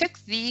 now I took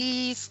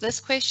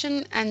this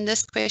question and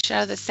this question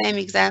out of the same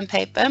exam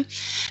paper.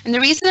 And the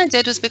reason I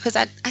did was because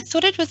I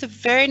thought it was a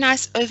very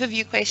nice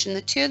overview question.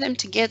 The two of them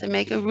together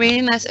make a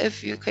really nice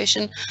overview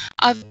question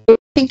of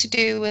anything to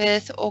do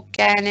with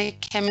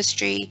organic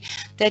chemistry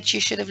that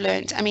you should have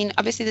learned. I mean,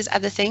 obviously there's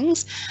other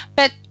things,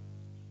 but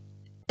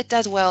it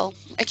does well.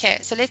 Okay,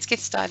 so let's get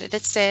started.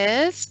 It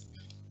says,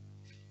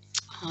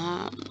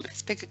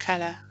 let's pick a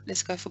color.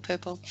 Let's go for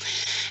purple.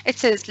 It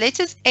says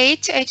letters A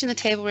to H in the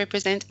table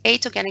represent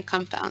 8 organic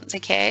compounds.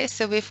 Okay,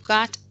 so we've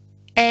got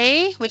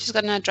A, which has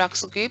got an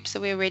hydroxyl group,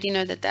 so we already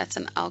know that that's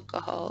an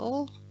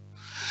alcohol.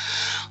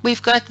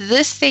 We've got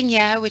this thing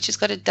here, which has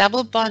got a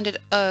double bonded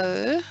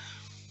O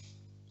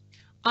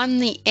on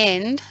the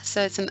end,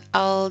 so it's an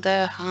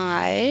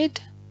aldehyde.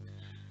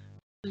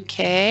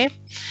 Okay.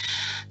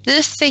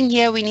 This thing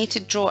here we need to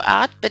draw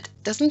out, but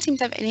it doesn't seem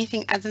to have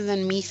anything other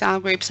than methyl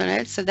groups on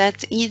it. So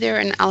that's either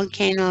an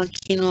alkane,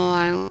 alkene,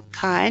 or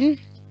alkyne.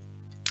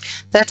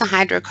 That's a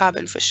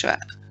hydrocarbon for sure.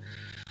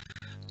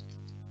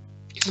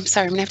 I'm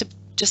sorry, I'm going to have to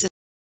just...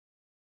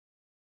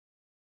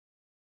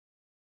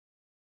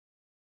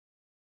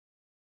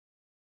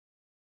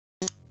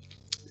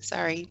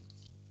 Sorry.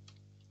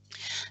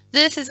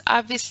 This is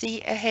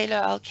obviously a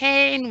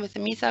haloalkane with a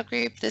methyl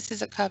group. This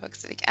is a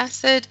carboxylic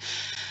acid.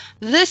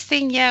 This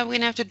thing here, we're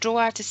going to have to draw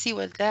out to see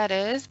what that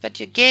is. But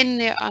again,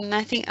 there are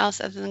nothing else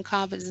other than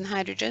carbons and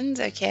hydrogens,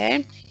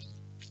 okay?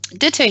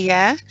 Ditto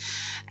here.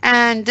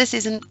 And this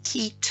is a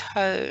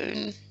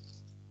ketone.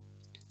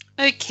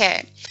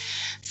 Okay.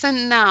 So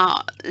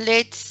now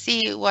let's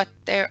see what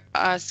they're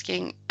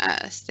asking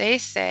us. They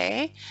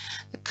say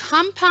the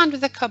compound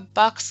with a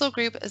carboxyl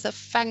group is a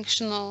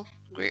functional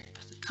group.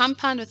 The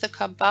compound with a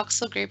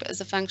carboxyl group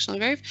is a functional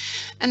group,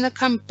 and the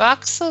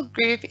carboxyl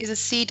group is a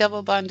C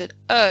double bonded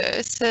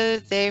O, so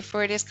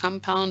therefore it is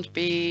compound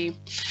B.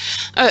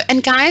 Oh,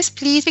 and guys,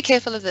 please be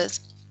careful of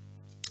this.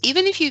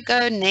 Even if you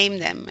go name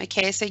them,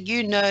 okay, so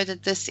you know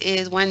that this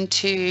is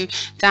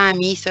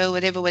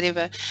 1,2-dimethyl,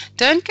 whatever,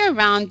 don't go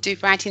around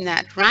writing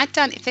that. Write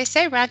down, if they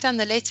say write down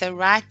the letter,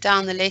 write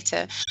down the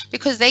letter,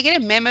 because they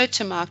get a memo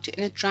to mark to,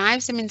 and it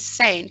drives them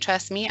insane.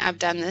 Trust me, I've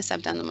done this,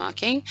 I've done the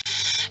marking.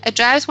 It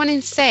drives one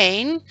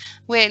insane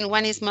when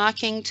one is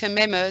marking to a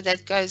memo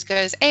that goes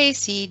A,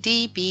 C,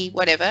 D, B,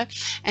 whatever,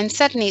 and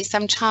suddenly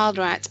some child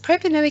writes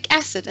propanoic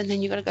acid, and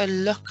then you've got to go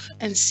look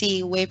and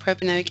see where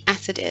propanoic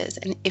acid is,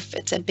 and if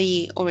it's a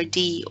B or a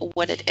D or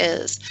what it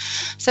is.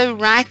 So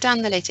write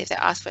down the letter if they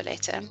ask for a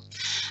letter.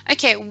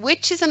 Okay,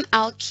 which is an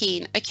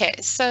alkene? Okay,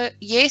 so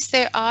yes,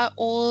 there are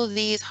all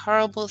these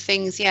horrible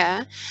things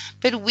here,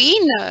 but we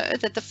know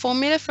that the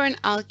formula for an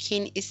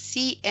alkene is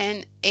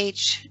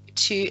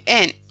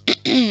CnH2n.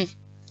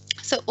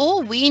 So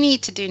all we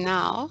need to do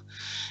now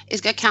is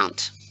go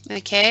count.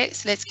 Okay,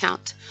 so let's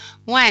count.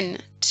 1,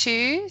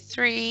 2,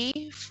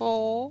 3,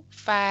 4,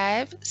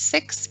 5,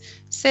 6,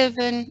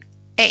 7,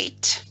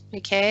 8.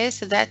 Okay,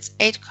 so that's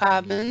 8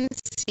 carbons,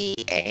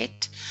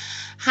 C8.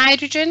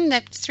 Hydrogen,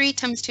 that's 3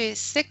 times 2 is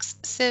 6,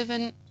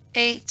 7,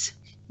 8,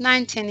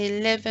 9, 10,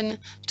 11,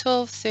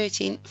 12,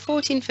 13,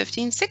 14,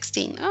 15,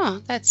 16.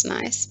 Oh, that's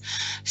nice.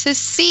 So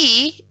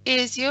C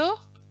is your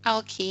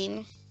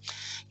alkene.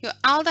 Your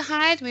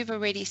aldehyde, we've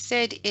already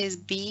said, is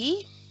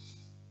B.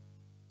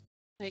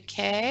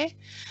 Okay.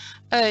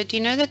 Oh, do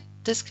you know that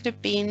this could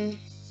have been,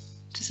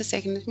 just a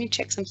second, let me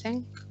check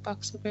something.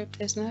 Carboxyl group,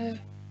 there's no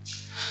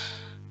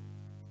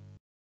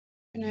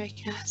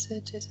propanoic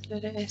acid, there's a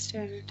lot of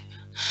ester.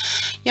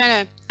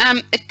 Yeah,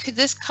 no.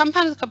 This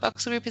compound of the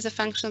carboxyl group is a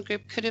functional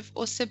group, could have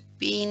also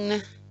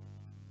been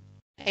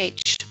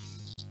H.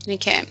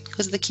 Okay,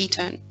 because of the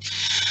ketone.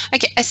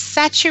 Okay, a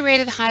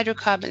saturated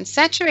hydrocarbon.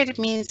 Saturated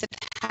means it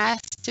has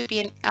to be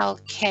an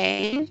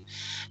alkane,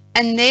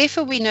 and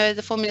therefore we know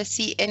the formula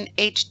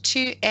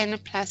CnH2n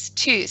plus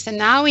 2. So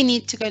now we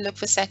need to go look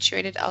for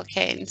saturated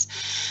alkanes.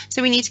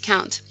 So we need to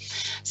count.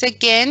 So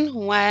again,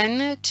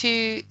 1,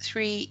 2,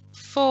 3,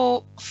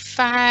 4,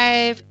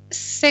 5,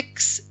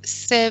 6,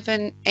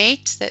 7,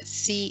 8.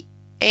 That's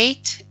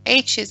C8.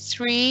 H is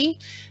 3,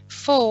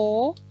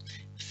 4,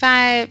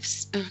 5,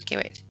 okay,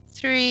 wait.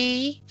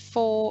 3,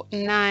 4,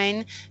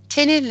 9,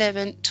 10,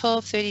 11,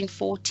 12, 13,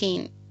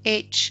 14.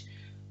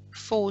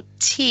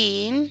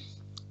 H14.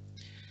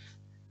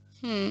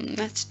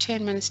 That's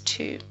 10 minus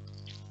 2.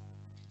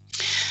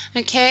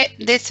 Okay,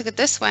 let's look at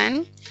this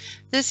one.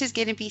 This is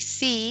going to be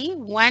C,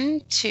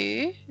 1,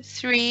 2,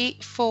 3,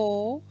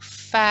 4,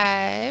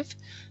 5,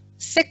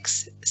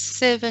 6,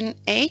 7,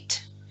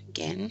 8.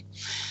 Again,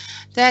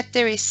 that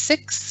there is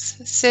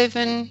 6,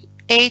 7,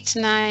 8,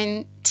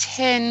 9,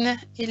 10,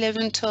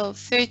 11, 12,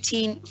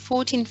 13,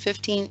 14,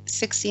 15,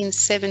 16,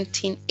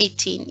 17,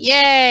 18.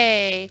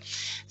 Yay!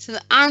 So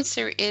the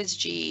answer is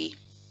G.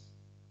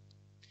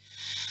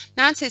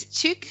 Now it says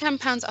 2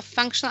 compounds are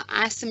functional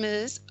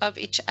isomers of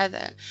each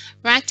other.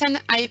 Write down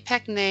the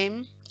IUPAC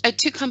name.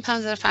 2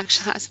 compounds that are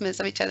functional isomers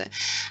of each other.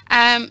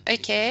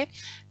 Okay,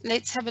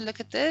 let's have a look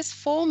at this.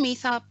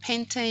 4-methyl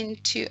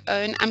pentane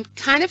 2-one. I'm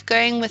kind of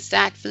going with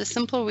that for the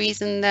simple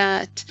reason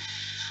that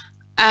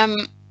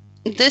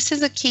this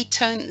is a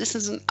ketone, this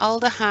is an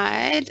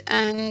aldehyde,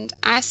 and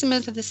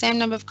isomers have the same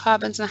number of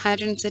carbons, and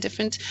hydrogens are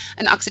different,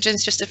 and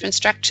oxygens just different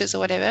structures or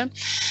whatever.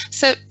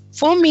 So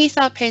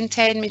 4-methyl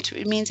pentane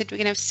means that we're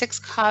going to have 6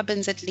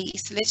 carbons at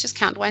least. So let's just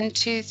count 1,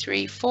 2,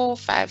 3, 4,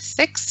 5,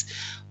 6.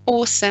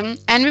 Awesome.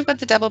 And we've got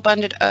the double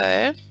bonded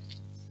O.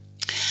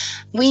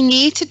 We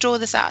need to draw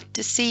this out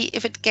to see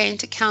if it's going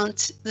to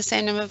count the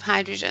same number of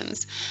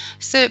hydrogens.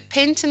 So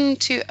pentane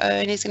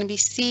 2-one is going to be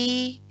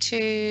C,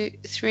 2,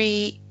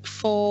 3,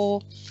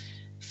 4,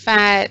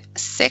 5,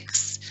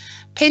 6.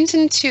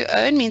 Pentane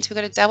 2-one means we've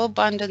got a double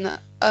bond in the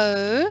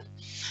O.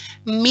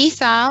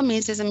 Methyl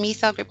means there's a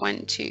methyl group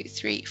 1, 2,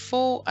 3,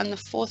 4 on the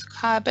 4th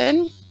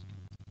carbon.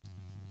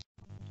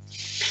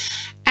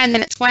 And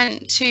then it's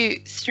 1, 2,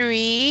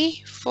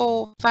 3,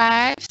 4,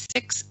 5,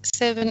 6,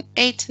 7,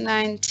 8,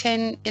 9,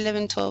 10,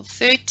 11, 12,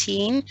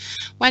 13.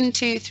 1,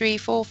 2, 3,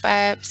 4,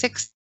 5,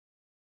 6,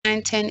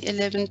 9, 10,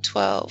 11,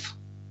 12.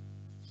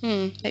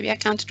 Maybe I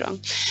counted wrong.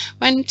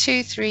 1,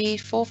 2, 3,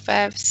 4,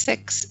 5,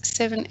 6,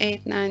 7,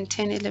 8, 9,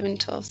 10, 11,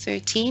 12,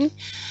 13.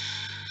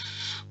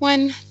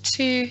 1,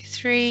 2,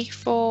 3,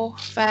 4,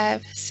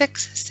 5,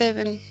 6,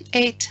 7,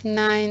 8,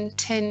 9,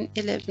 10,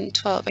 11,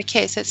 12.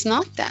 Okay, so it's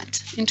not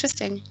that.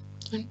 Interesting.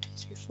 1, 2,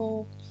 3,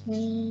 4.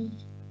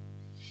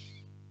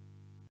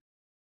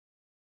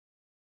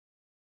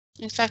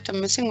 In fact,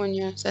 I'm missing one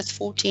here, so that's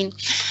 14.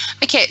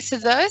 Okay, so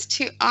those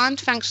 2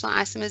 aren't functional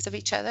isomers of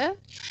each other.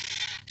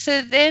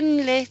 So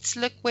then let's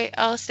look where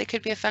else there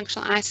could be a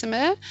functional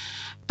isomer.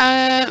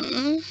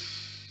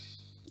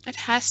 It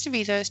has to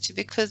be those two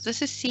because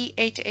this is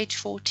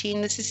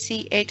C8H14, this is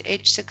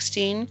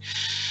C8H16.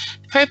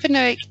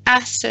 Propanoic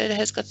acid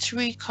has got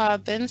 3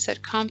 carbons, so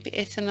it can't be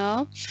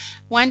ethanol.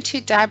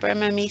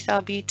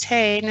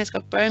 1,2-dibromomethylbutane has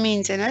got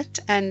bromines in it,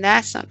 and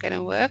that's not going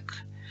to work.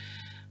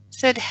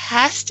 So it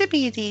has to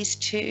be these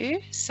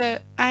two. So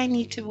I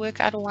need to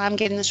work out why I'm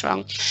getting this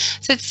wrong.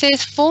 So it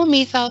says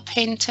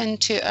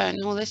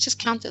 4-methylpentan-2-one. Well, let's just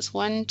count this.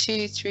 1,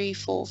 2, 3,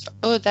 4, 5.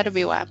 Oh, that'll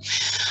be why.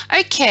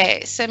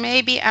 Okay, so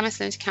maybe I must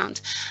learn to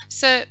count.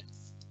 So,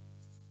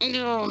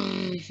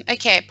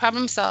 okay,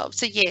 problem solved.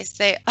 So yes,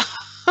 they are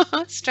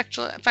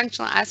structural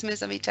functional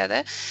isomers of each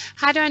other.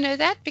 How do I know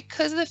that?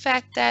 Because of the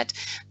fact that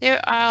there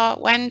are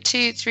 1,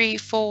 2, 3,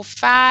 4,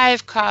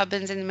 5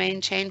 carbons in the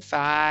main chain,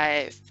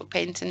 5 for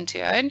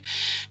pentan-2-one.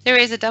 There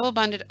is a double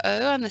bonded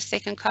O on the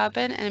second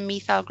carbon and a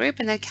methyl group,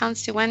 and that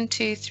counts to 1,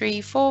 2,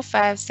 3, 4,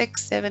 5,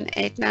 6, 7,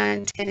 8,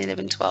 9, 10,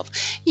 11, 12.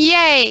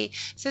 Yay!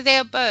 So they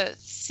are both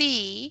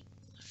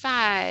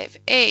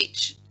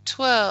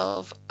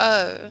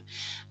C5H12O.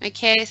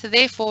 Okay, so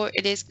therefore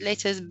it is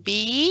letters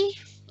B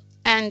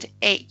and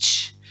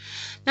H.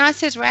 Now it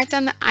says write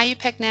down the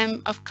IUPAC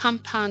name of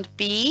compound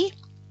B.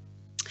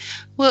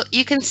 Well,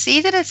 you can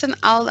see that it's an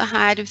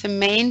aldehyde with the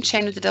main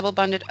chain with the double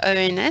bonded O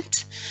in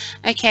it.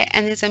 Okay,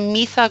 and there's a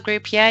methyl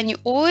group here, and you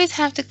always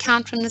have to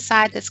count from the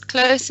side that's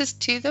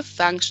closest to the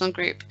functional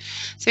group.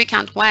 So we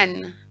count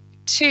 1,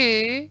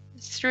 2,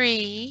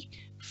 3,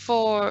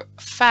 4,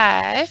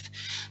 5.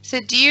 So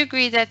do you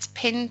agree that's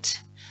pent,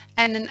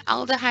 and an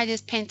aldehyde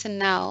is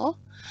pentanal?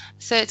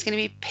 So it's going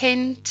to be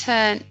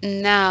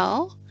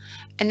pentanal.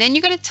 And then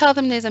you've got to tell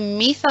them there's a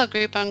methyl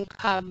group on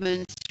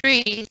carbon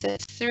 3, so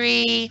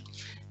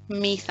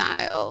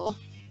 3-methyl.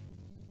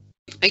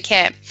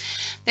 Okay,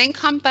 then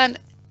compound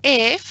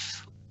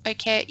F,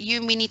 okay,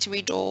 we need to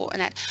redraw on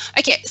that.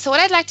 Okay, so what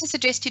I'd like to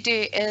suggest you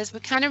do is, we're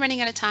kind of running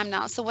out of time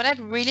now, so what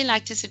I'd really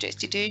like to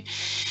suggest you do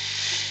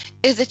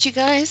is that you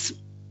guys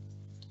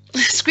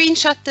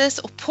screenshot this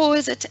or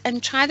pause it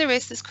and try the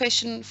rest of this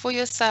question for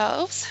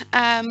yourselves.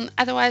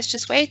 Otherwise,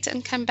 just wait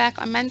and come back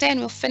on Monday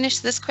and we'll finish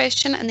this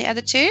question and the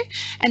other two,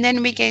 and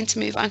then we're going to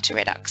move on to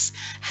redox.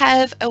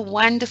 Have a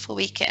wonderful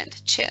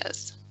weekend.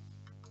 Cheers.